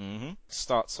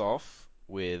 Starts off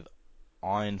with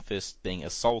Iron Fist being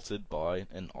assaulted by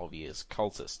an obvious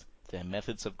cultist. Their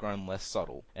methods have grown less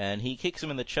subtle. And he kicks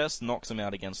him in the chest, knocks him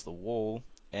out against the wall,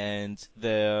 and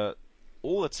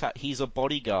he's a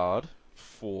bodyguard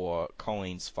for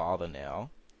Colleen's father now,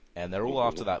 and they're all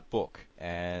after that book.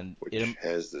 And which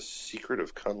has the secret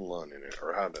of Kunlun in it,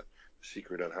 or the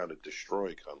secret on how to destroy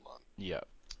Kunlun. Yeah.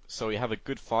 So we have a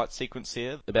good fight sequence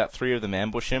here. About 3 of them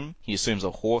ambush him. He assumes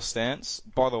a horse stance.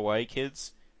 By the way,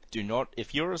 kids,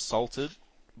 if you're assaulted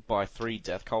by 3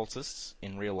 death cultists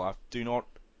in real life, do not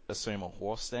assume a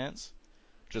horse stance.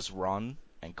 Just run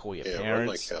and call your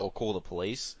parents or call the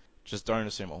police. Just don't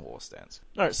assume a horse stance.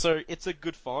 No, so it's a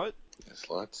good fight. There's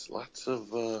lots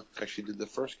of... Actually, did the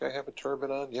first guy have a turban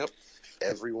on? Yep.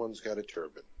 Everyone's got a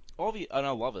turban. And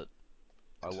I love it.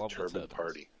 I love the turban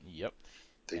party. Yep.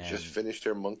 They just finished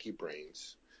their monkey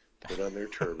brains, put on their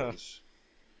turbans,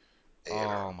 and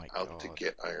are out to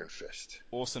get Iron Fist.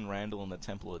 Orson Randall and the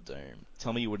Temple of Doom.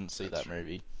 Tell me you wouldn't see that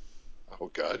movie.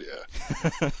 Oh God,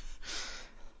 yeah.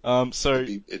 So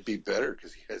it'd be better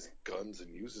because he has guns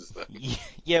and uses them.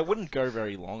 Yeah, it wouldn't go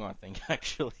very long, I think,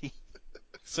 actually.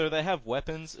 So they have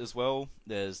weapons as well.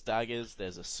 There's daggers.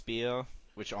 There's a spear,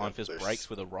 which Iron Fist breaks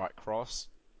with a right cross.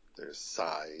 There's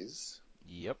sais.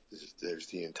 Yep. There's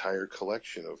the entire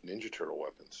collection of Ninja Turtle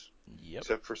weapons. Yep.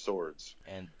 Except for swords.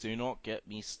 And do not get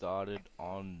me started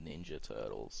on Ninja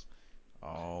Turtles.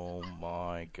 Oh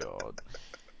my God.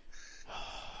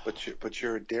 But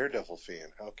you're a Daredevil fan.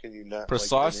 How can you not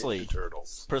Precisely. like the Ninja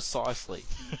Turtles? Precisely.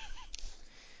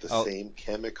 The same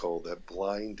chemical that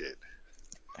blinded.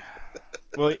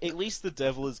 Well, at least the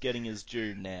devil is getting his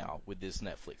due now with this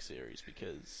Netflix series,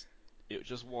 because it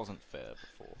just wasn't fair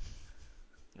before.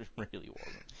 It really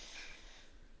wasn't.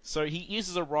 So he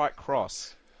uses a right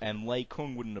cross, and Lei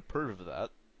Kung wouldn't approve of that,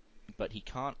 but he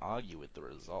can't argue with the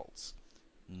results.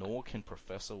 Nor can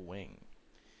Professor Wing.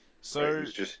 So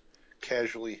he's just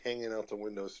casually hanging out the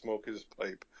window, smoking his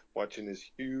pipe, watching this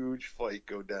huge fight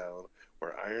go down,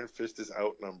 where Iron Fist is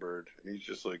outnumbered, and he's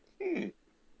just like,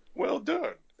 well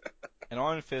done. And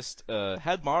Iron Fist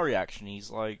had my reaction. He's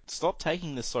like, stop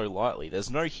taking this so lightly. There's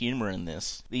no humor in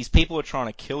this. These people are trying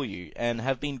to kill you, and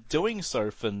have been doing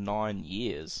so for 9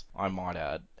 years, I might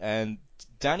add. And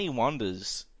Danny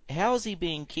wonders, how has he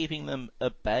been keeping them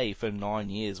at bay for 9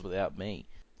 years without me?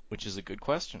 Which is a good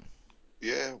question.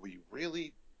 Yeah, we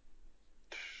really...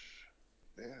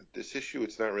 Yeah, this issue,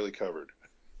 it's not really covered.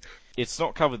 It's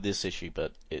not covered this issue,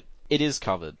 but it is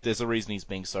covered. There's a reason he's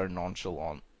being so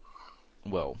nonchalant.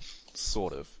 Well,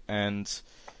 sort of. And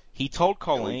he told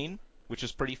Colleen, which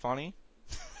is pretty funny.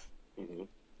 Mm-hmm.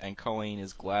 And Colleen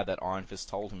is glad that Iron Fist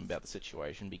told him about the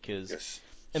situation because... Yes.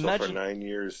 Imagine... So for 9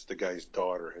 years, the guy's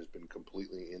daughter has been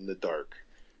completely in the dark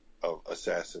of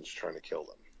assassins trying to kill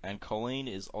them. And Colleen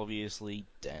is obviously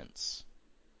dense.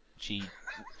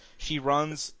 She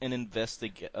runs an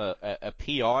a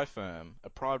PI firm, a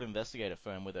private investigator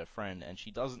firm with her friend, and she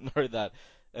doesn't know that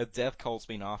a death cult's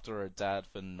been after her dad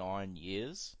for 9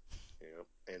 years.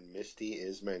 Yeah, and Misty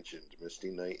is mentioned.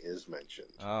 Misty Knight is mentioned.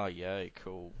 Oh, yay,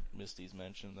 cool. Misty's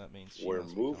mentioned. That means she We're must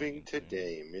be coming moving in soon.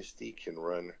 today. Misty can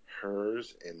run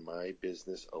hers and my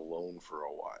business alone for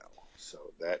a while. So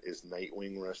that is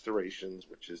Nightwing Restorations,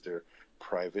 which is their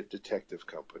private detective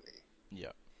company.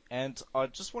 Yeah. And I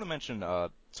just want to mention,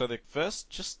 so the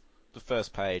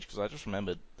first page, because I just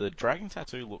remembered, the dragon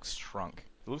tattoo looks shrunk.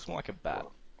 It looks more like a bat.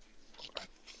 Well,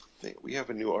 I think we have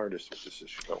a new artist with this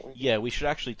issue, don't we? Yeah, we should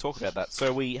actually talk about that.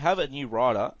 So we have a new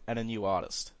writer and a new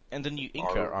artist. And a new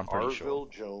inker, I'm pretty sure.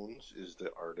 Arvil Jones is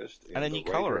the artist, And a the new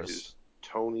writer colorist. is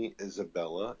Tony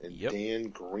Isabella, and Yep. Dan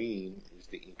Green is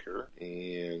the inker,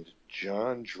 and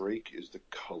John Drake is the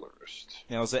colorist.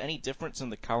 Now, is there any difference in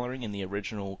the coloring in the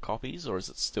original copies, or is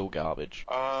it still garbage?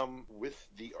 With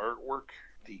the artwork,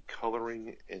 the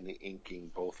coloring and the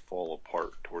inking both fall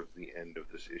apart towards the end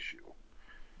of this issue.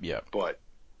 Yeah. But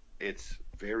it's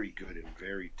very good and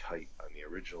very tight on the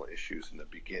original issues in the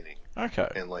beginning. Okay.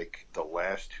 And like the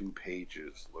last 2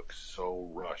 pages look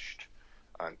so rushed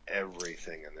on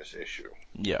everything in this issue.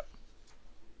 Yeah.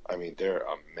 I mean, they're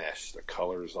a mess. The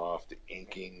color's off, the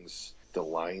inkings, the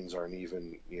lines aren't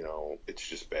even, it's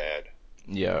just bad.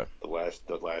 Yeah. The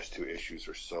last 2 issues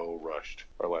are so rushed.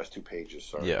 Or last 2 pages,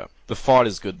 sorry. Yeah. The fight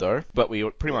is good though, but we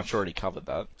pretty much already covered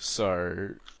that. So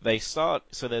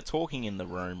they're talking in the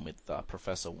room with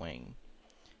Professor Wing,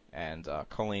 and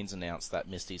Colleen's announced that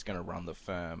Misty's going to run the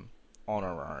firm on her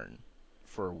own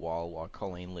for a while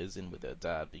Colleen lives in with her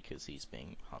dad because he's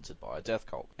being hunted by a death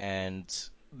cult. And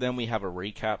then we have a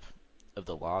recap of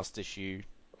the last issue.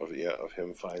 Of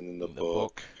him finding the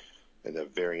book. And the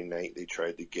very night they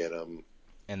tried to get him.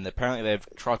 And apparently they've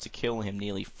tried to kill him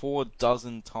nearly 4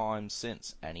 dozen times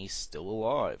since, and he's still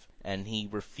alive. And he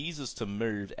refuses to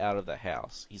move out of the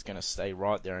house. He's going to stay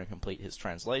right there and complete his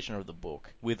translation of the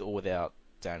book, with or without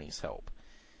Danny's help.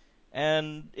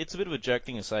 And it's a bit of a joke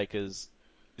thing to say, because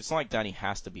it's not like Danny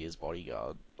has to be his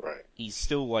bodyguard. Right. He's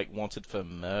still, wanted for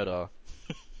murder.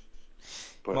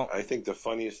 But I think the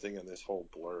funniest thing in this whole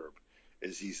blurb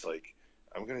is he's like,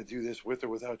 I'm going to do this with or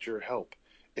without your help.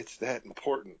 It's that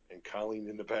important. And Colleen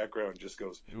in the background just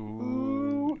goes,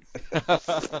 ooh.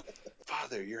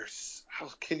 Father, how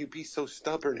can you be so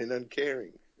stubborn and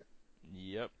uncaring?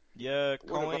 Yep. Yeah,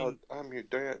 Colleen... What about, I'm your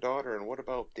daughter, and what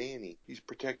about Danny? He's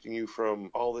protecting you from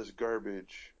all this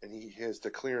garbage, and he has to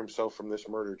clear himself from this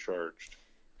murder charge.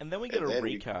 And then we get a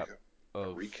recap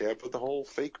of the whole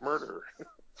fake murder.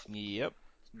 Yep.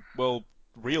 Well,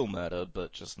 real murder,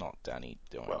 but just not Danny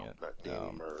doing it. Not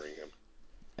Danny murdering him.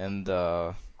 And,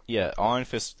 Iron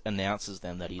Fist announces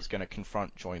then that he's going to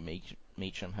confront Joy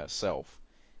Meacham herself.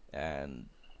 And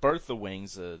both the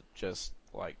Wings are just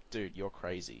like, dude, you're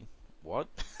crazy. What?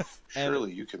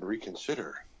 Surely you can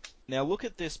reconsider. Now look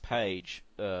at this page.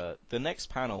 The next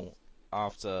panel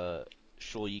after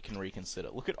surely you can reconsider.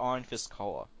 Look at Iron Fist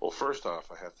collar. Well, first off,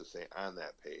 I have to say on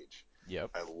that page,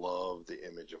 yep, I love the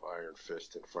image of Iron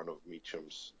Fist in front of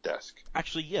Meacham's desk.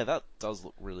 Actually, yeah, that does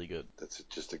look really good. That's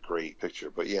just a great picture.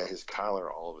 But yeah, his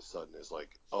collar all of a sudden is like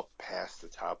up past the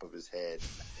top of his head.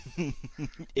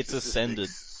 It's ascended.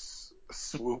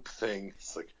 Swoop thing.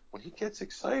 It's like when he gets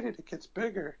excited, it gets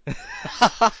bigger.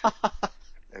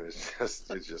 And it's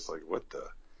just like, what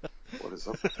is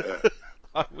up with that?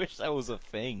 I wish that was a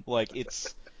thing.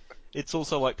 It's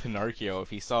also like Pinocchio. If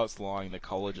he starts lying, the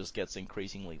collar just gets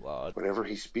increasingly large. Whenever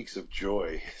he speaks of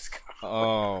joy, his collar.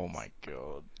 Oh my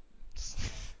god.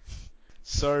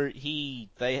 So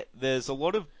there's a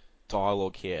lot of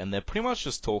dialogue here, and they're pretty much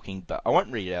just talking. I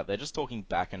won't read it out. They're just talking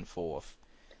back and forth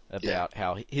about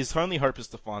how his only hope is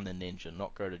to find the ninja,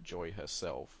 not go to Joy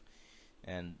herself.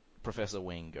 And Professor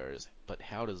Wing goes, but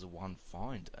how does one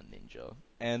find a ninja?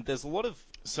 And there's a lot of...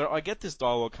 So I get this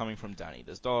dialogue coming from Danny.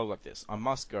 There's dialogue like this. I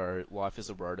must go. Life is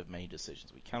a road of many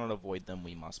decisions. We cannot avoid them.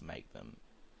 We must make them.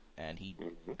 And he,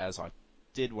 as I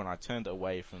did when I turned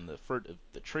away from the fruit of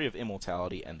the tree of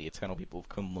immortality and the eternal people of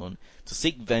Kunlun to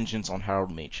seek vengeance on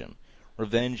Harold Meacham.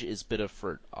 Revenge is bitter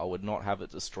fruit. I would not have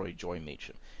it destroy Joy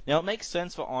Meacham. Now, it makes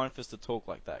sense for Iron Fist to talk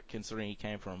like that, considering he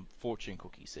came from Fortune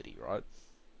Cookie City, right?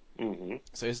 Mm-hmm.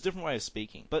 So it's a different way of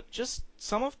speaking. But just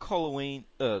some of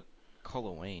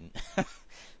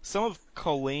some of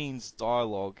Colleen's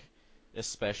dialogue,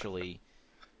 especially,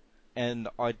 and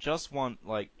I just want,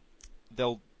 like,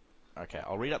 okay,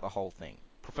 I'll read out the whole thing.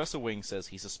 Professor Wing says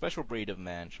he's a special breed of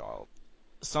man-child.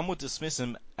 Some would dismiss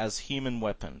him as human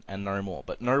weapon and no more,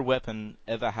 but no weapon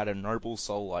ever had a noble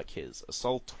soul like his, a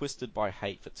soul twisted by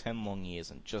hate for 10 long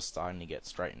years and just starting to get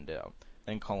straightened out.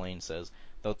 Then Colleen says,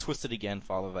 they'll twist it again,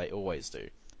 Father, they always do.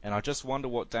 And I just wonder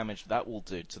what damage that will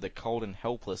do to the cold and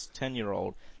helpless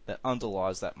 10-year-old that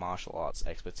underlies that martial arts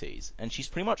expertise. And she's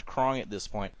pretty much crying at this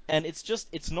point, and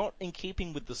it's not in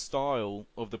keeping with the style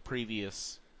of the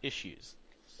previous issues,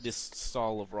 this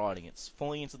style of writing. It's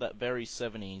falling into that very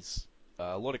 70s,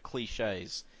 a lot of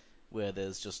cliches where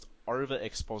there's just over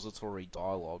expository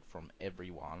dialogue from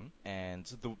everyone, and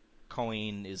the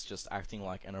Colleen is just acting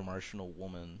like an emotional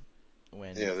woman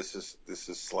when... Yeah, this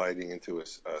is sliding into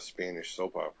a Spanish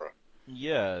soap opera.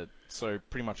 Yeah, so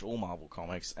pretty much all Marvel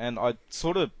comics, and I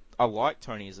like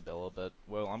Tony Isabella, but,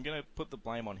 well, I'm going to put the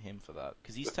blame on him for that,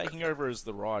 because he's taking over as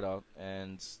the writer,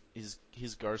 and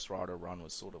his Ghost Rider run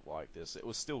was sort of like this. It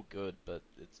was still good, but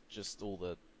it's just all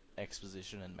the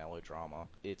exposition and melodrama.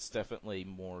 It's definitely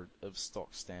more of stock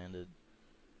standard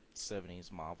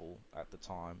 70s Marvel at the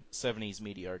time. 70s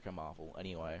mediocre Marvel,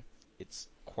 anyway. It's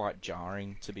quite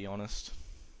jarring, to be honest.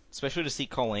 Especially to see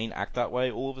Colleen act that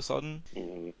way all of a sudden.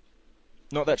 Mm-hmm.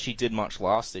 Not that she did much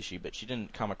last issue, but she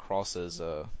didn't come across as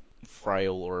a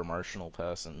frail or emotional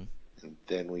person. And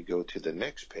then we go to the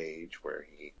next page where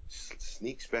he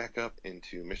sneaks back up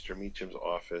into Mr. Meacham's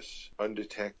office,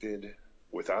 undetected,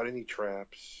 without any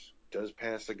traps, does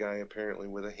pass a guy apparently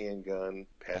with a handgun,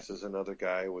 passes another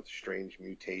guy with strange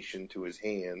mutation to his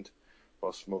hand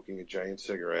while smoking a giant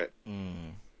cigarette.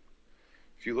 Mm.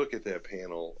 If you look at that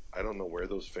panel, I don't know where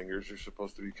those fingers are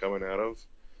supposed to be coming out of,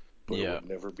 but it would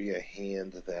never be a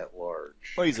hand that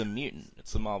large. Well, he's a mutant.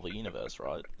 It's the Marvel Universe,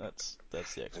 right? That's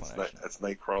the explanation. That's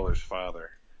Nightcrawler's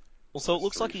father. Also, it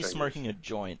looks like he's smoking a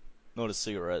joint, not a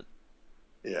cigarette.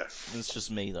 Yeah. It's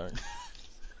just me, though.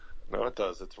 No, it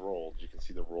does. It's rolled. You can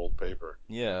see the rolled paper.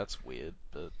 Yeah, that's weird,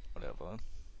 but whatever.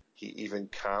 He even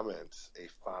comments a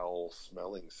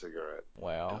foul-smelling cigarette.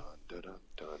 Wow. Dun, dun,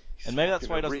 dun, dun. And maybe that's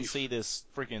why he doesn't see this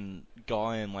freaking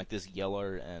guy in, like, this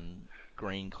yellow and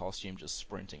green costume just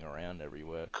sprinting around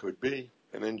everywhere. Could be.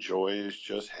 And then Joy is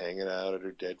just hanging out at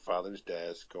her dead father's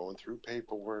desk, going through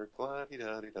paperwork,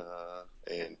 la-di-da-di-da.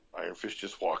 And Iron Fist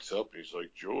just walks up and he's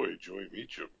like, Joy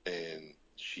Meacham. And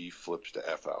she flips the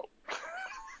F out.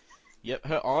 Yep,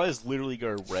 her eyes literally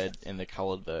go red in the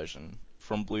colored version,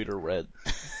 from blue to red.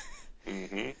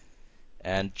 Mm-hmm.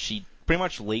 And she pretty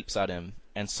much leaps at him,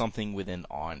 and something within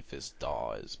Iron Fist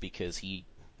dies, because he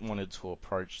wanted to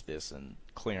approach this and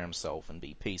clear himself and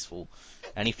be peaceful.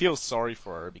 And he feels sorry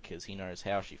for her because he knows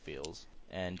how she feels.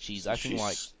 And she's acting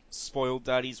like spoiled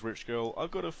daddy's rich girl. I've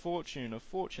got a fortune. I'm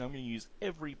going to use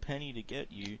every penny to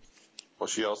get you. Well,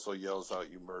 she also yells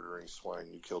out, you murdering swine,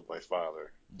 you killed my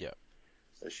father. Yep.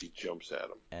 As she jumps at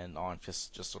him. And Iron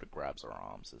Fist just sort of grabs her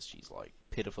arms as she's, like,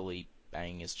 pitifully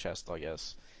banging his chest, I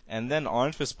guess. And then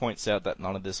Iron Fist points out that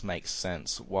none of this makes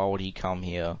sense. Why would he come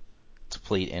here to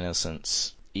plead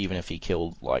innocence, even if he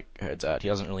killed, like, her dad? He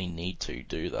doesn't really need to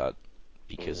do that,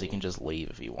 because he can just leave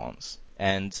if he wants.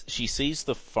 And she sees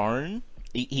the phone.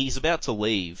 He's about to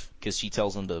leave, because she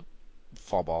tells him to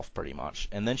fob off, pretty much.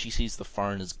 And then she sees the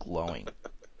phone is glowing.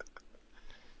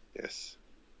 Yes.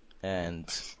 And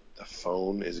the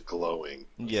phone is glowing.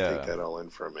 Let's take that all in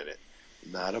for a minute.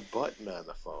 Not a button on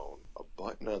the phone. A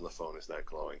button on the phone is not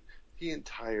glowing. The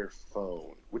entire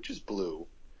phone, which is blue,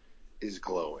 is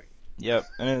glowing. Yep,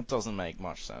 and it doesn't make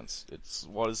much sense.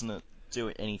 Why doesn't it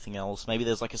do anything else? Maybe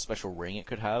there's like a special ring it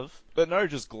could have. But no,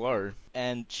 just glow.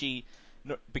 And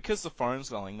because the phone's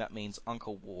glowing, that means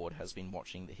Uncle Ward has been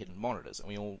watching the hidden monitors. And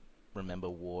we all remember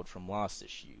Ward from last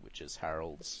issue, which is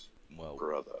Harold's,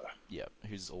 brother. Yeah,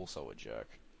 who's also a jerk,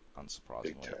 unsurprisingly.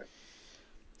 Big time.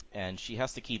 And she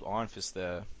has to keep Iron Fist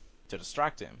there to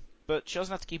distract him. But she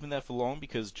doesn't have to keep him there for long,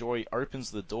 because Joy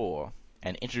opens the door,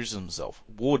 and introduces himself.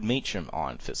 Ward Meacham,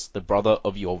 Iron Fist, the brother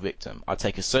of your victim. I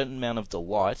take a certain amount of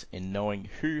delight in knowing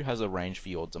who has arranged for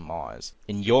your demise.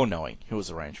 In your knowing who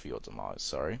has arranged for your demise,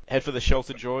 sorry. Head for the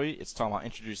shelter, Joy. It's time I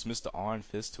introduce Mr. Iron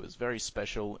Fist to his very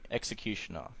special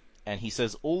executioner. And he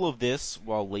says all of this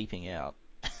while leaping out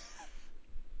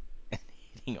and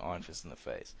hitting Iron Fist in the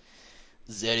face.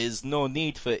 There is no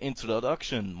need for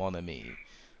introduction, mon ami.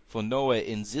 For nowhere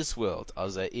in this world are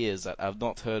there ears that have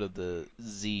not heard of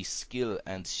the skill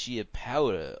and sheer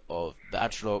power of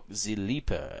Batroc the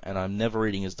Leaper. And I'm never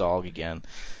reading his dialogue again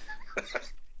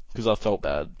because I felt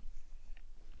bad.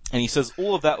 And he says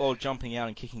all of that while jumping out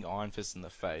and kicking Iron Fist in the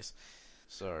face.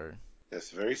 So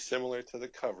it's very similar to the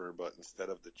cover, but instead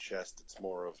of the chest, it's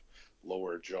more of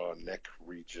lower jaw, neck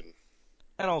region.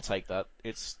 And I'll take that.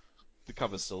 The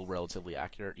cover's still relatively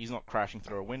accurate. He's not crashing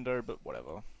through a window, but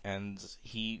whatever. And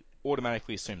he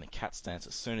automatically assumed the cat stance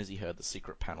as soon as he heard the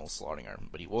secret panel sliding open,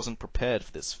 but he wasn't prepared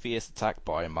for this fierce attack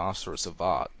by a master of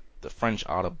Savate, the French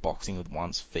art of boxing with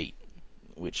one's feet.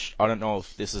 Which, I don't know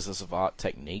if this is a Savate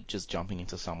technique, just jumping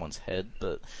into someone's head,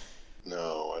 but...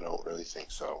 No, I don't really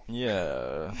think so.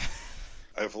 Yeah.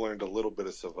 I've learned a little bit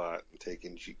of Savate and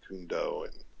taken Jeet Kune Do,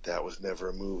 and that was never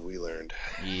a move we learned.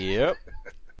 Yep.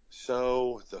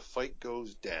 So the fight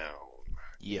goes down,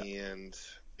 Yep. and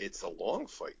it's a long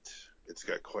fight. It's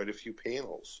got quite a few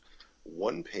panels.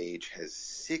 One page has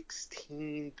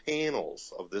 16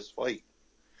 panels of this fight.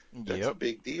 That's a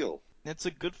big deal. It's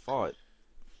a good fight.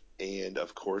 And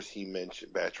of course,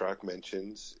 Batroc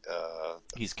mentions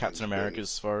he's Captain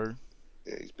America's foe.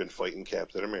 He's been fighting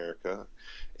Captain America,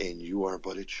 and you are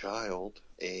but a child.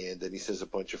 And then he says a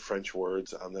bunch of French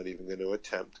words I'm not even going to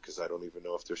attempt because I don't even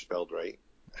know if they're spelled right.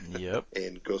 Yep.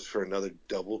 And goes for another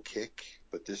double kick,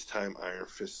 but this time Iron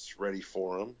Fist's ready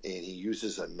for him, and he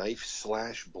uses a knife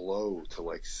slash blow to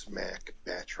like smack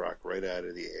Batroc right out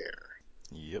of the air.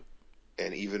 Yep.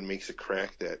 And even makes a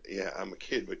crack that, yeah, I'm a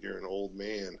kid, but you're an old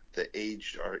man. The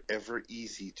aged are ever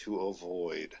easy to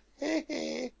avoid.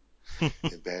 And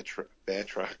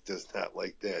Batroc does not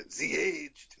like that. The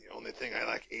aged. The only thing I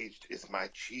like aged is my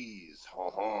cheese. Ho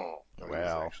ho. No, he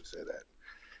doesn't actually say that.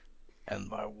 And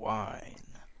my wine.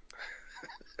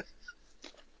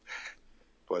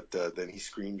 But then he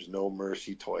screams no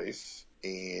mercy twice.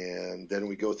 And then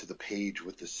we go to the page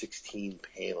with the 16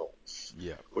 panels.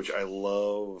 Yeah. Which I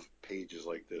love pages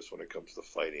like this when it comes to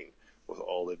fighting, with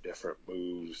all the different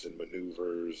moves and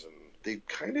maneuvers. And they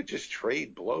kind of just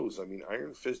trade blows. I mean,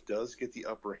 Iron Fist does get the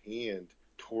upper hand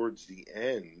towards the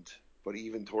end. But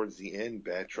even towards the end,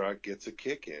 Batroc gets a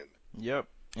kick in. Yep.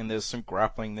 And there's some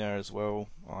grappling there as well.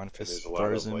 Iron Fist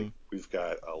throws him. Like, we've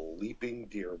got a leaping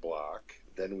deer block.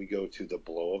 Then we go to the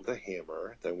blow of the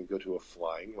hammer. Then we go to a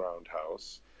flying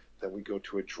roundhouse. Then we go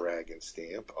to a dragon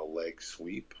stamp, a leg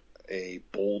sweep, a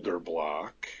boulder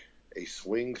block, a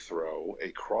swing throw,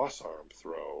 a cross arm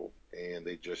throw, and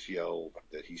they just yell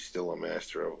that he's still a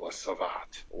master of La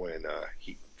Savate when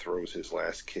he throws his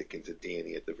last kick into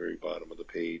Danny at the very bottom of the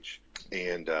page.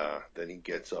 And then he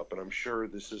gets up, and I'm sure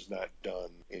this is not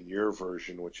done in your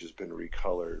version, which has been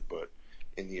recolored, but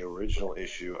in the original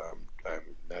issue, I'm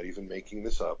not even making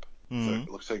this up. Mm-hmm. So it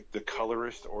looks like the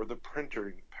colorist or the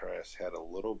printing press had a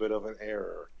little bit of an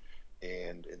error,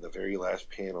 and in the very last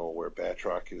panel where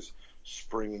Batroc is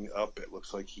springing up, it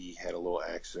looks like he had a little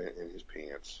accident in his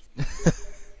pants.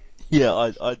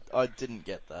 Yeah, I didn't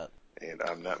get that. And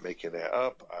I'm not making that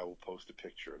up. I will post a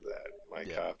picture of that. My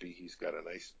copy, he's got a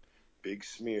nice big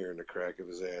smear in the crack of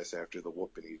his ass after the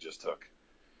whooping he just took.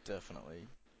 Definitely.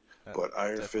 But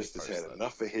Iron Fist has had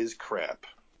enough of his crap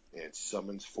and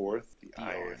summons forth the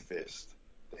Iron Fist.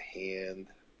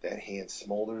 That hand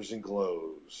smolders and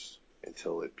glows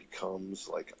until it becomes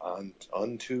like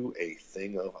unto a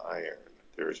thing of iron.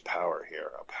 There is power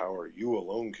here, a power you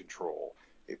alone control,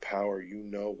 a power you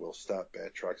know will stop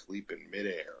Batroc's leap in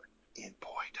midair. And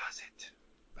boy, does it.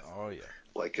 Oh, yeah.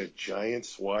 Like a giant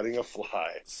swatting a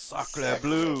fly. Sacre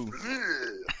bleu.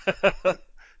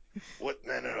 What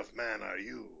manner of man are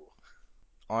you?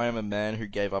 I am a man who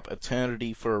gave up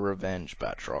eternity for a revenge,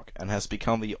 Batroc, and has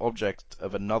become the object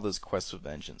of another's quest for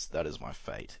vengeance. That is my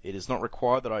fate. It is not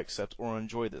required that I accept or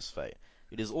enjoy this fate.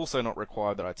 It is also not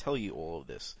required that I tell you all of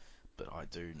this, but I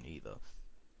do neither.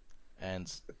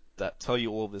 And that tell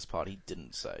you all of this part he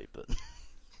didn't say, but...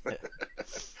 Yeah.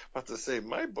 About to say,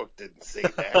 my book didn't say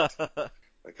that.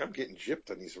 Like, I'm getting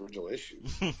gypped on these original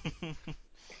issues.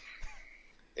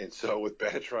 And so with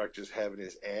Batroc just having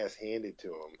his ass handed to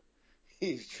him,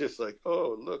 he's just like,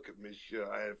 oh, look, Monsieur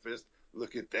Iron Fist,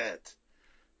 look at that.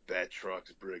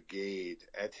 Batroc's brigade,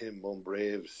 at him, mon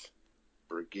braves.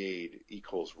 Brigade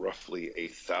equals roughly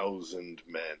 1,000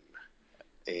 men.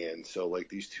 And so, like,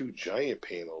 these two giant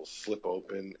panels slip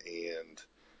open, and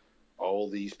all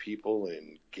these people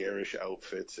in garish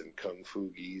outfits and kung fu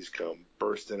gis come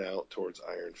bursting out towards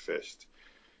Iron Fist.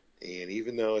 And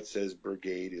even though it says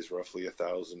brigade is roughly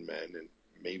 1,000 men, and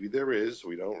maybe there is,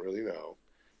 we don't really know,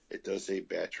 it does say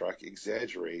Batroc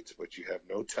exaggerates, but you have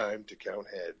no time to count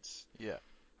heads. Yeah.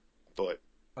 But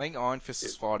I think Iron Fist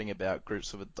is fighting about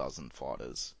groups of 12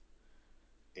 fighters.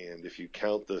 And if you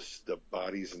count the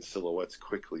bodies and silhouettes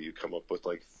quickly, you come up with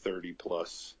like 30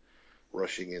 plus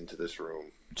rushing into this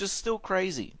room. Just still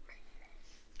crazy.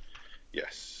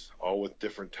 Yes, all with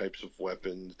different types of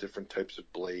weapons, different types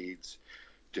of blades,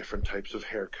 different types of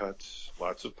haircuts,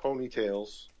 lots of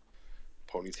ponytails.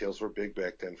 Ponytails were big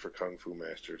back then for kung fu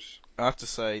masters. I have to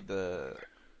say the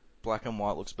black and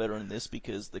white looks better in this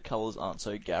because the colors aren't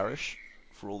so garish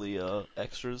for all the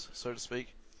extras, so to speak.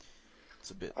 It's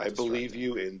a bit I believe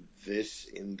distracting.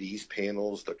 you in these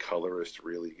panels, the colorist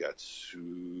really got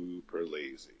super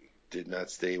lazy. Did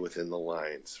not stay within the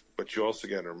lines. But you also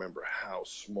got to remember how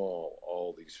small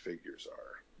all these figures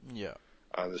are. Yeah.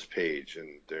 On this page,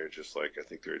 and they're just like, I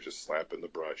think they're just slapping the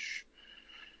brush.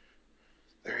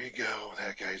 There you go.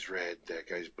 That guy's red. That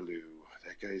guy's blue.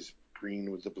 That guy's green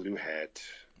with the blue hat.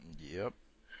 Yep.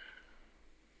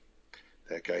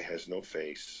 That guy has no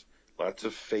face. Lots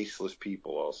of faceless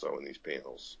people also in these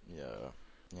panels. Yeah.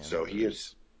 So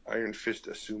Iron Fist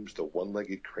assumes the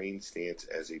one-legged crane stance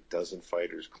as a dozen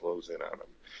fighters close in on him,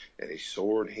 and a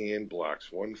sword hand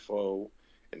blocks one foe,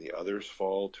 and the others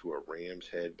fall to a ram's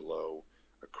head blow,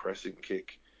 a crescent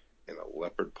kick, and a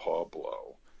leopard paw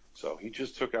blow. So he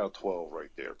just took out 12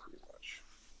 right there, pretty much.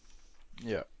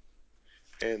 Yeah.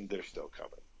 And they're still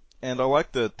coming. And I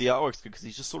like the artwork's good because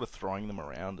he's just sort of throwing them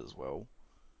around as well.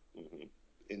 Mm-hmm.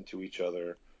 Into each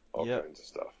other, all Yep. kinds of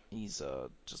stuff. He's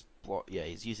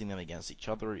he's using them against each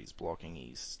other. He's blocking.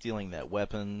 He's stealing their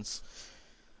weapons.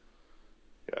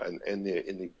 Yeah, and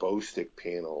in the bow stick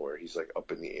panel where he's like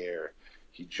up in the air,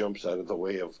 he jumps out of the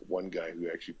way of one guy who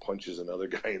actually punches another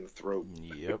guy in the throat.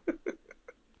 Yep.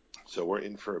 So we're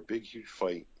in for a big, huge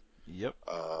fight. Yep.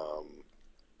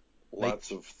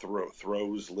 Lots of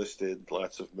throws listed,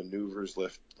 lots of maneuvers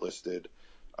listed.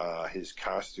 His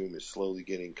costume is slowly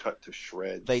getting cut to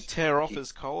shreds. They tear off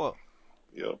his collar.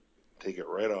 Yep. Take it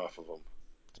right off of him.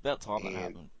 It's about time that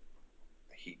happened.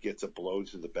 He gets a blow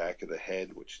to the back of the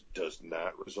head, which does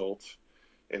not result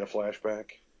in a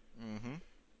flashback. Mm-hmm.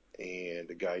 And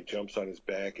the guy jumps on his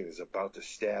back and is about to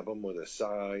stab him with a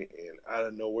sai, and out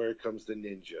of nowhere comes the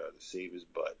ninja to save his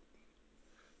butt.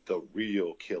 The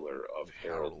real killer of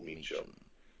Harold Meachum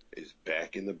is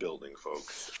back in the building,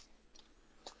 folks.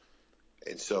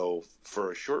 And so,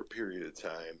 for a short period of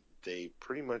time, they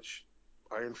pretty much,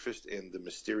 Iron Fist and the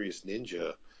mysterious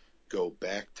ninja go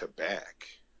back to back.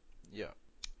 Yeah.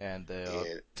 And they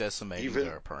are decimating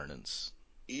their opponents.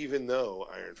 Even though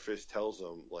Iron Fist tells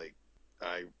them, like,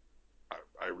 I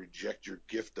reject your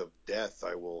gift of death.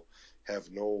 I will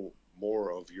have no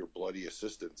more of your bloody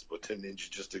assistance. But the ninja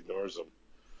just ignores him.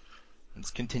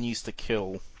 And continues to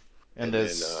kill. And then,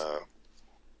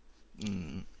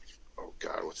 oh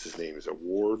God, what's his name? Is it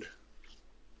Ward?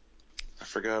 I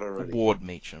forgot already. Ward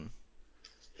Meachum.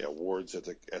 Yeah, Ward's at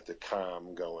the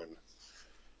comm going,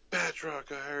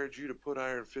 Batroc, I hired you to put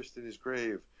Iron Fist in his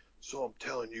grave, so I'm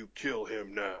telling you, kill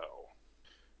him now.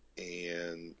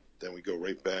 And then we go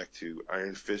right back to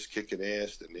Iron Fist kicking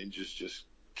ass. The ninja's just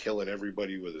killing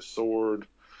everybody with a sword.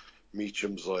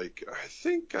 Meachum's like, I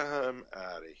think I'm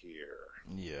out of here.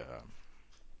 Yeah.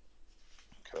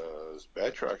 Because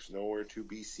Batroc's nowhere to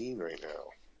be seen right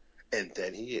now. And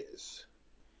then he is.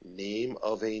 Name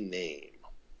of a name.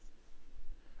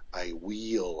 I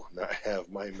will not have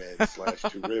my men slash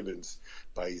to ribbons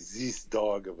by this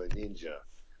dog of a ninja.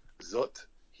 Zot,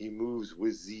 he moves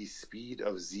with the speed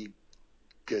of the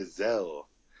gazelle.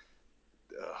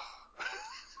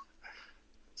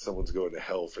 Someone's going to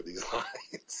hell for these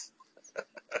lines.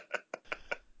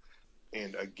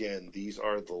 And again, these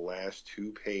are the last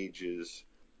 2 pages.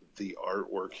 The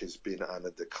artwork has been on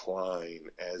a decline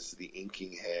as the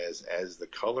inking has, as the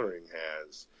coloring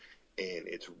has, and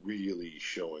it's really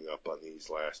showing up on these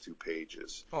last 2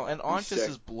 pages. Oh, and Iron Fist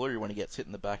is blue when he gets hit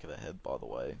in the back of the head, by the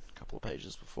way, a couple of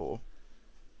pages before.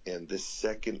 And this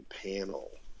second panel,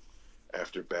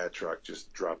 after Batroc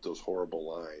just dropped those horrible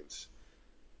lines,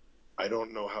 I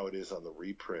don't know how it is on the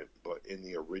reprint, but in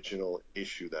the original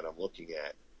issue that I'm looking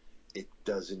at, it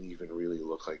doesn't even really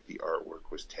look like the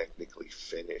artwork was technically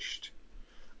finished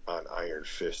on Iron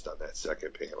Fist on that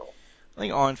second panel. I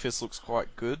think Iron Fist looks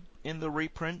quite good in the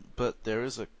reprint, but there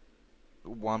is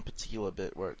one particular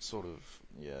bit where it's sort of,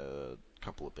 a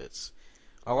couple of bits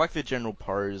I like the general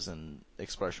pose and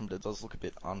expression, but it does look a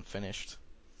bit unfinished.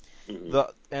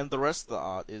 Mm-hmm. The rest of the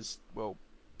art is, well,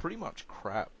 pretty much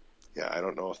crap. Yeah, I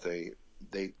don't know if they.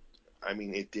 I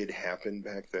mean, it did happen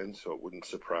back then, so it wouldn't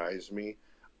surprise me.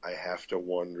 I have to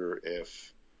wonder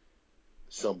if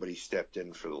somebody stepped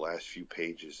in for the last few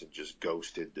pages and just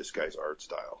ghosted this guy's art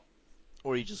style.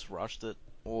 Or he just rushed it,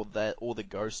 or the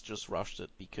ghost just rushed it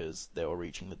because they were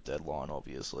reaching the deadline,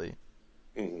 obviously.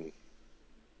 Mm-hmm.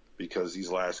 Because these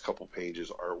last couple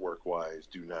pages, artwork-wise,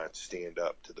 do not stand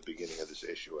up to the beginning of this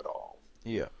issue at all.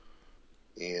 Yeah.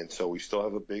 And so we still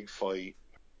have a big fight.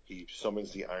 He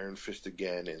summons the Iron Fist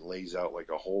again and lays out like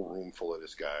a whole room full of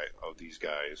these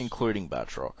guys, Including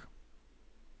Batroc.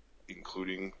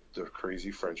 including the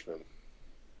crazy Frenchman.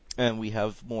 And we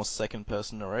have more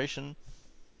second-person narration.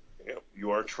 Yep.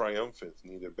 You are triumphant.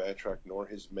 Neither Batroc nor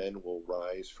his men will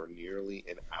rise for nearly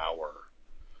an hour.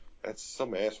 That's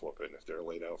some ass whooping if they're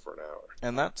laid out for an hour.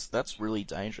 And that's really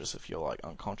dangerous if you're like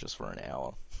unconscious for an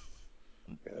hour.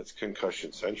 Yeah, that's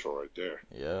concussion central right there.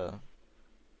 Yeah.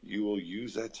 You will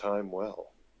use that time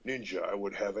well. Ninja, I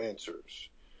would have answers.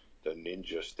 The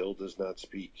ninja still does not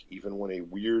speak, even when a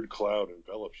weird cloud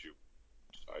envelops you.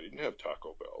 I didn't have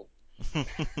Taco Bell.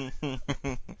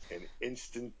 And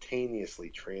instantaneously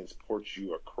transports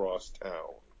you across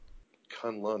town.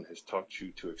 Kunlun has taught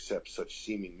you to accept such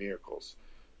seeming miracles.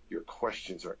 Your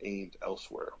questions are aimed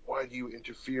elsewhere. Why do you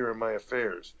interfere in my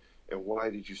affairs? And why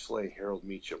did you slay Harold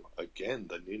Meacham? Again,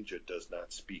 the ninja does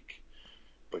not speak,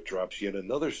 but drops yet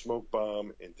another smoke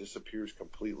bomb and disappears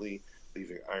completely,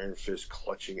 leaving Iron Fist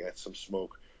clutching at some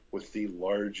smoke with the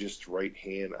largest right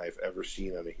hand I've ever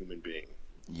seen on a human being.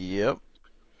 Yep.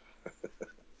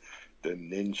 The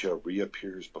ninja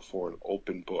reappears before an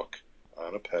open book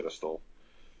on a pedestal.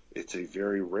 It's a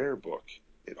very rare book.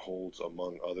 It holds,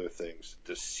 among other things,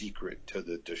 the secret to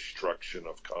the destruction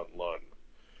of Kunlun.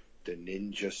 The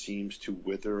ninja seems to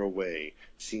wither away,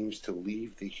 seems to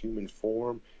leave the human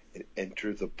form and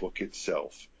enter the book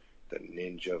itself. The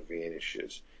ninja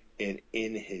vanishes, and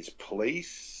in his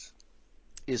place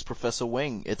Is Professor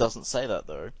Wing. It doesn't say that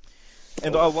though.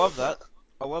 And nope, I it love does that. not.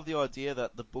 I love the idea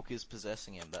that the book is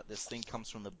possessing him, that this thing comes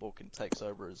from the book and takes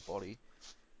over his body.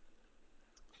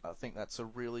 I think that's a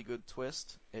really good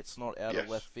twist. It's not out of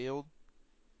left Yes, field.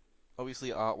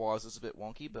 Obviously, art-wise, it's a bit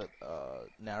wonky, but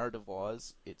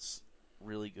narrative-wise, it's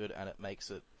really good, and it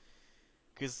makes it.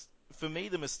 Because for me,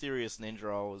 the mysterious ninja,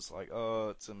 I was like, oh,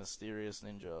 it's a mysterious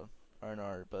ninja. Oh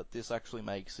no, but this actually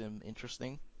makes him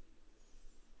interesting.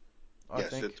 I yes.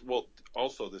 think. Well,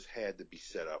 also this had to be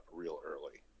set up real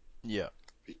early Yeah,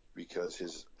 because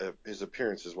his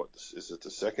appearance is what is it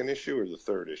the second issue or the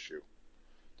third issue?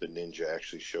 The ninja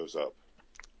actually shows up.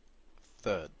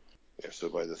 third. Yeah, so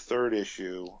by the third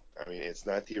issue, I mean it's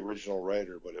not the original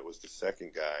writer, but it was the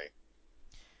second guy.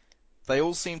 They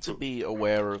all seem to Who, be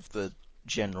aware of the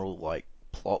general like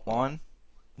plot line.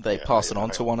 They yeah, pass it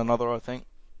on to one another, I think.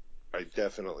 I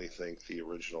definitely think the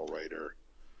original writer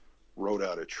wrote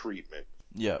out a treatment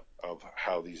Yeah. of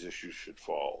how these issues should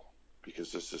fall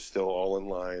because this is still all in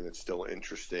line. It's still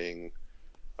interesting.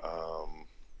 Um,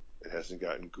 it hasn't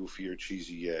gotten goofy or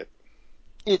cheesy yet.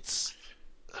 It's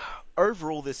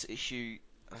overall this issue.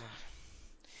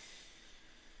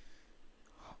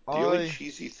 The only I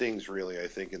cheesy things, really, I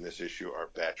think, in this issue are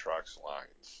Batroc's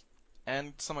lines.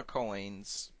 and some of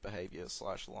Colleen's behavior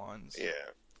slash lines. Yeah.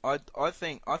 I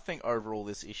think overall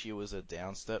this issue is a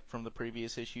downstep from the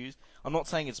previous issues. I'm not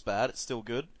saying it's bad. It's still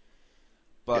good,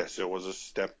 but Yes, it was a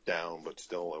step down, but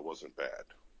still, it wasn't bad.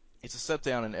 it's a step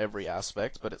down in every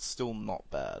aspect. But it's still not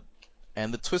bad.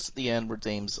 And the twist at the end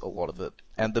redeems a lot of it.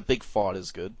 And the big fight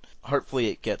is good. Hopefully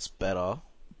it gets better.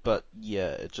 But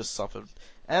yeah, it just suffered.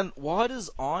 And why does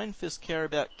Iron Fist care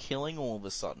about killing all of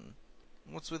a sudden?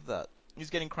 What's with that? He's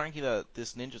getting cranky that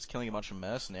this ninja's killing a bunch of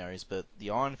mercenaries, but the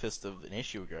Iron Fist of an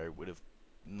issue ago would have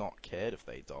not cared if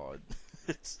they died.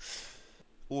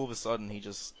 All of a sudden he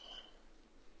just,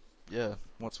 yeah,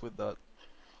 what's with that?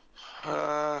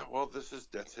 Well,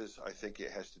 that's his. I think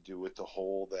it has to do with the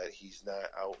whole that he's not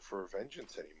out for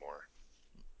vengeance anymore.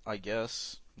 I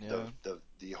guess, The yeah.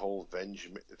 the whole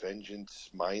vengeance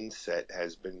mindset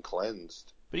has been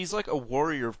cleansed. But he's like a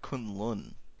warrior of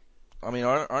Kunlun. I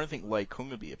don't think Lei Kung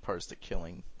would be opposed to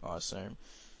killing, I assume.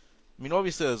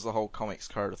 Obviously there's the whole comics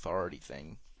code authority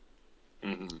thing,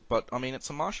 Mm-hmm. but, it's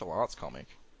a martial arts comic.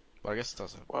 But I guess it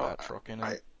does have Well, Batroc in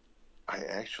I it. I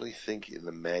actually think in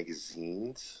the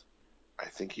magazines, I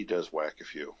think he does whack a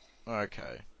few.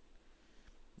 Okay,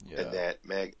 And yeah. that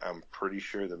I'm pretty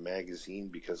sure the magazine,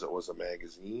 because it was a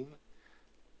magazine,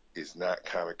 is not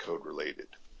comic code related.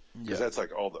 Because that's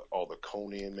like all the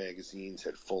Conan magazines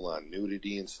had full on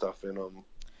nudity and stuff in them.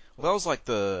 Well, that was like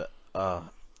the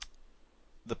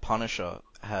Punisher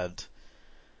had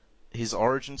his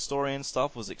origin story and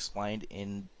stuff was explained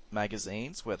in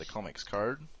magazines where the Comics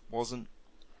Code wasn't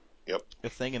a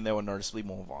thing, and they were noticeably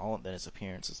more violent than his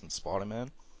appearances in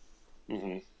Spider-Man.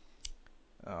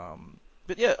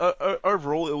 But yeah,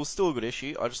 overall it was still a good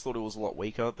issue. I just thought it was a lot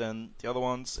weaker than the other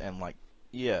ones, and I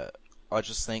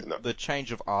just think the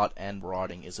change of art and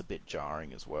writing is a bit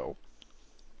jarring as well.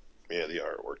 Yeah, the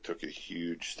artwork took a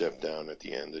huge step down at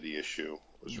the end of the issue.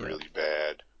 It was really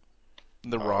bad.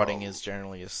 The writing is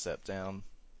generally a step down.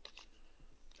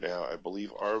 Now, I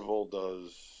believe Arvil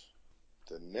does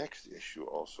the next issue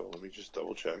also. Let me just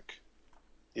double check.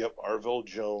 Yep, Arvil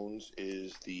Jones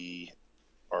is the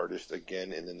artist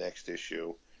again in the next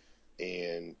issue.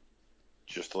 And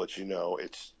just to let you know,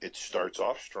 it starts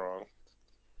off strong.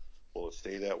 Will it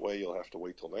stay that way? You'll have to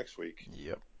wait till next week.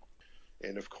 Yep.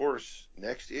 And of course,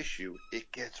 next issue,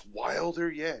 it gets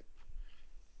wilder yet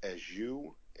as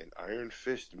you and Iron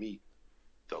Fist meet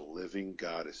the living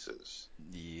goddesses.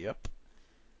 Yep.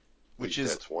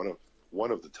 That's one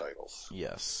of the titles.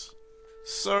 Yes.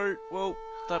 So, well,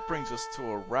 that brings us to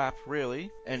a wrap,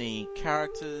 really. Any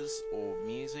characters or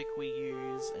music we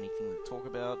use, anything we talk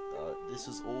about, this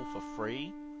is all for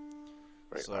free.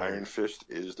 Right. So, Iron Fist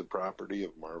is the property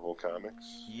of Marvel Comics.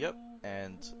 Yep,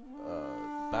 and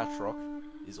Batroc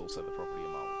is also the property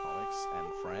of Marvel Comics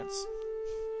and France.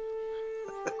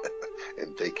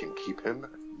 And they can keep him.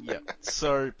 Yep.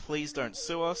 So please don't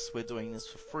sue us. We're doing this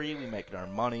for free. We make no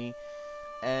money.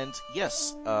 And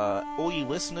yes, all you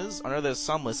listeners, I know there's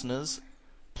some listeners,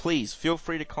 please feel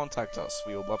free to contact us.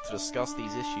 We would love to discuss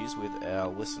these issues with our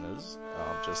listeners.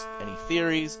 Just any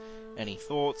theories, any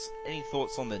thoughts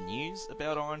on the news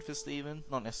about Iron Fist even,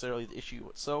 not necessarily the issue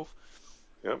itself.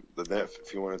 Yep,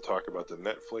 if you want to talk about the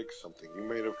Netflix, something you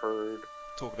may have heard.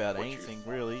 Talk about anything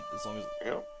really, as long as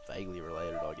it's vaguely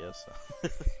related, I guess.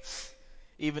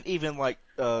 even like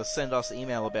send us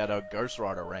email about our Ghost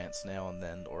Rider rants now and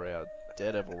then, or our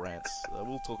Daredevil rants.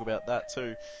 We'll talk about that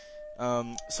too.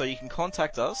 So you can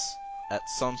contact us at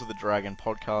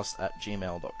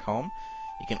sonsofthedragonpodcast@gmail.com.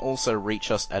 You can also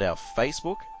reach us at our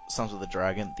Facebook, Sons of the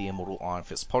Dragon, the Immortal Iron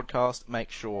Fist Podcast.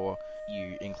 Make sure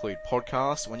you include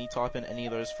podcast when you type in any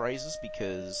of those phrases,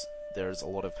 because there's a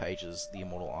lot of pages, the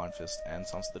Immortal Iron Fist and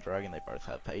Sons of the Dragon, they both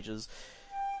have pages.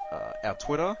 Our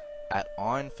Twitter, at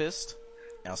Iron Fist.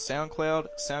 Our SoundCloud,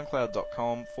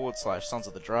 soundcloud.com/Sons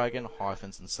of the Dragon,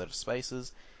 hyphens instead of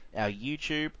spaces. Our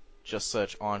YouTube, just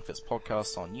search Iron Fist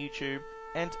Podcast on YouTube.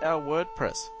 And our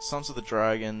WordPress, Sons of the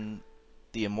Dragon,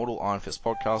 the Immortal Iron Fist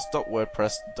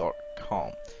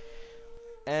Podcast.wordpress.com.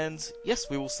 And yes,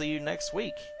 we will see you next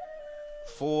week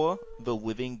for The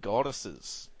Living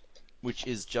Goddesses, which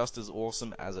is just as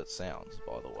awesome as it sounds,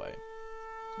 by the way.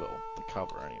 Well, the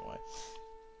cover anyway.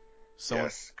 So,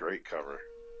 yes, great cover.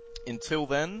 Until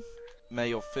then, may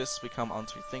your fists become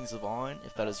unto things of iron,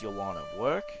 if that is your line of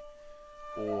work.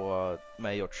 Or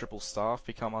may your triple staff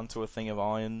become unto a thing of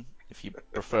iron, if you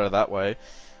prefer that way.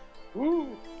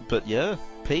 Woo! But yeah,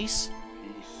 peace.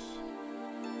 Peace.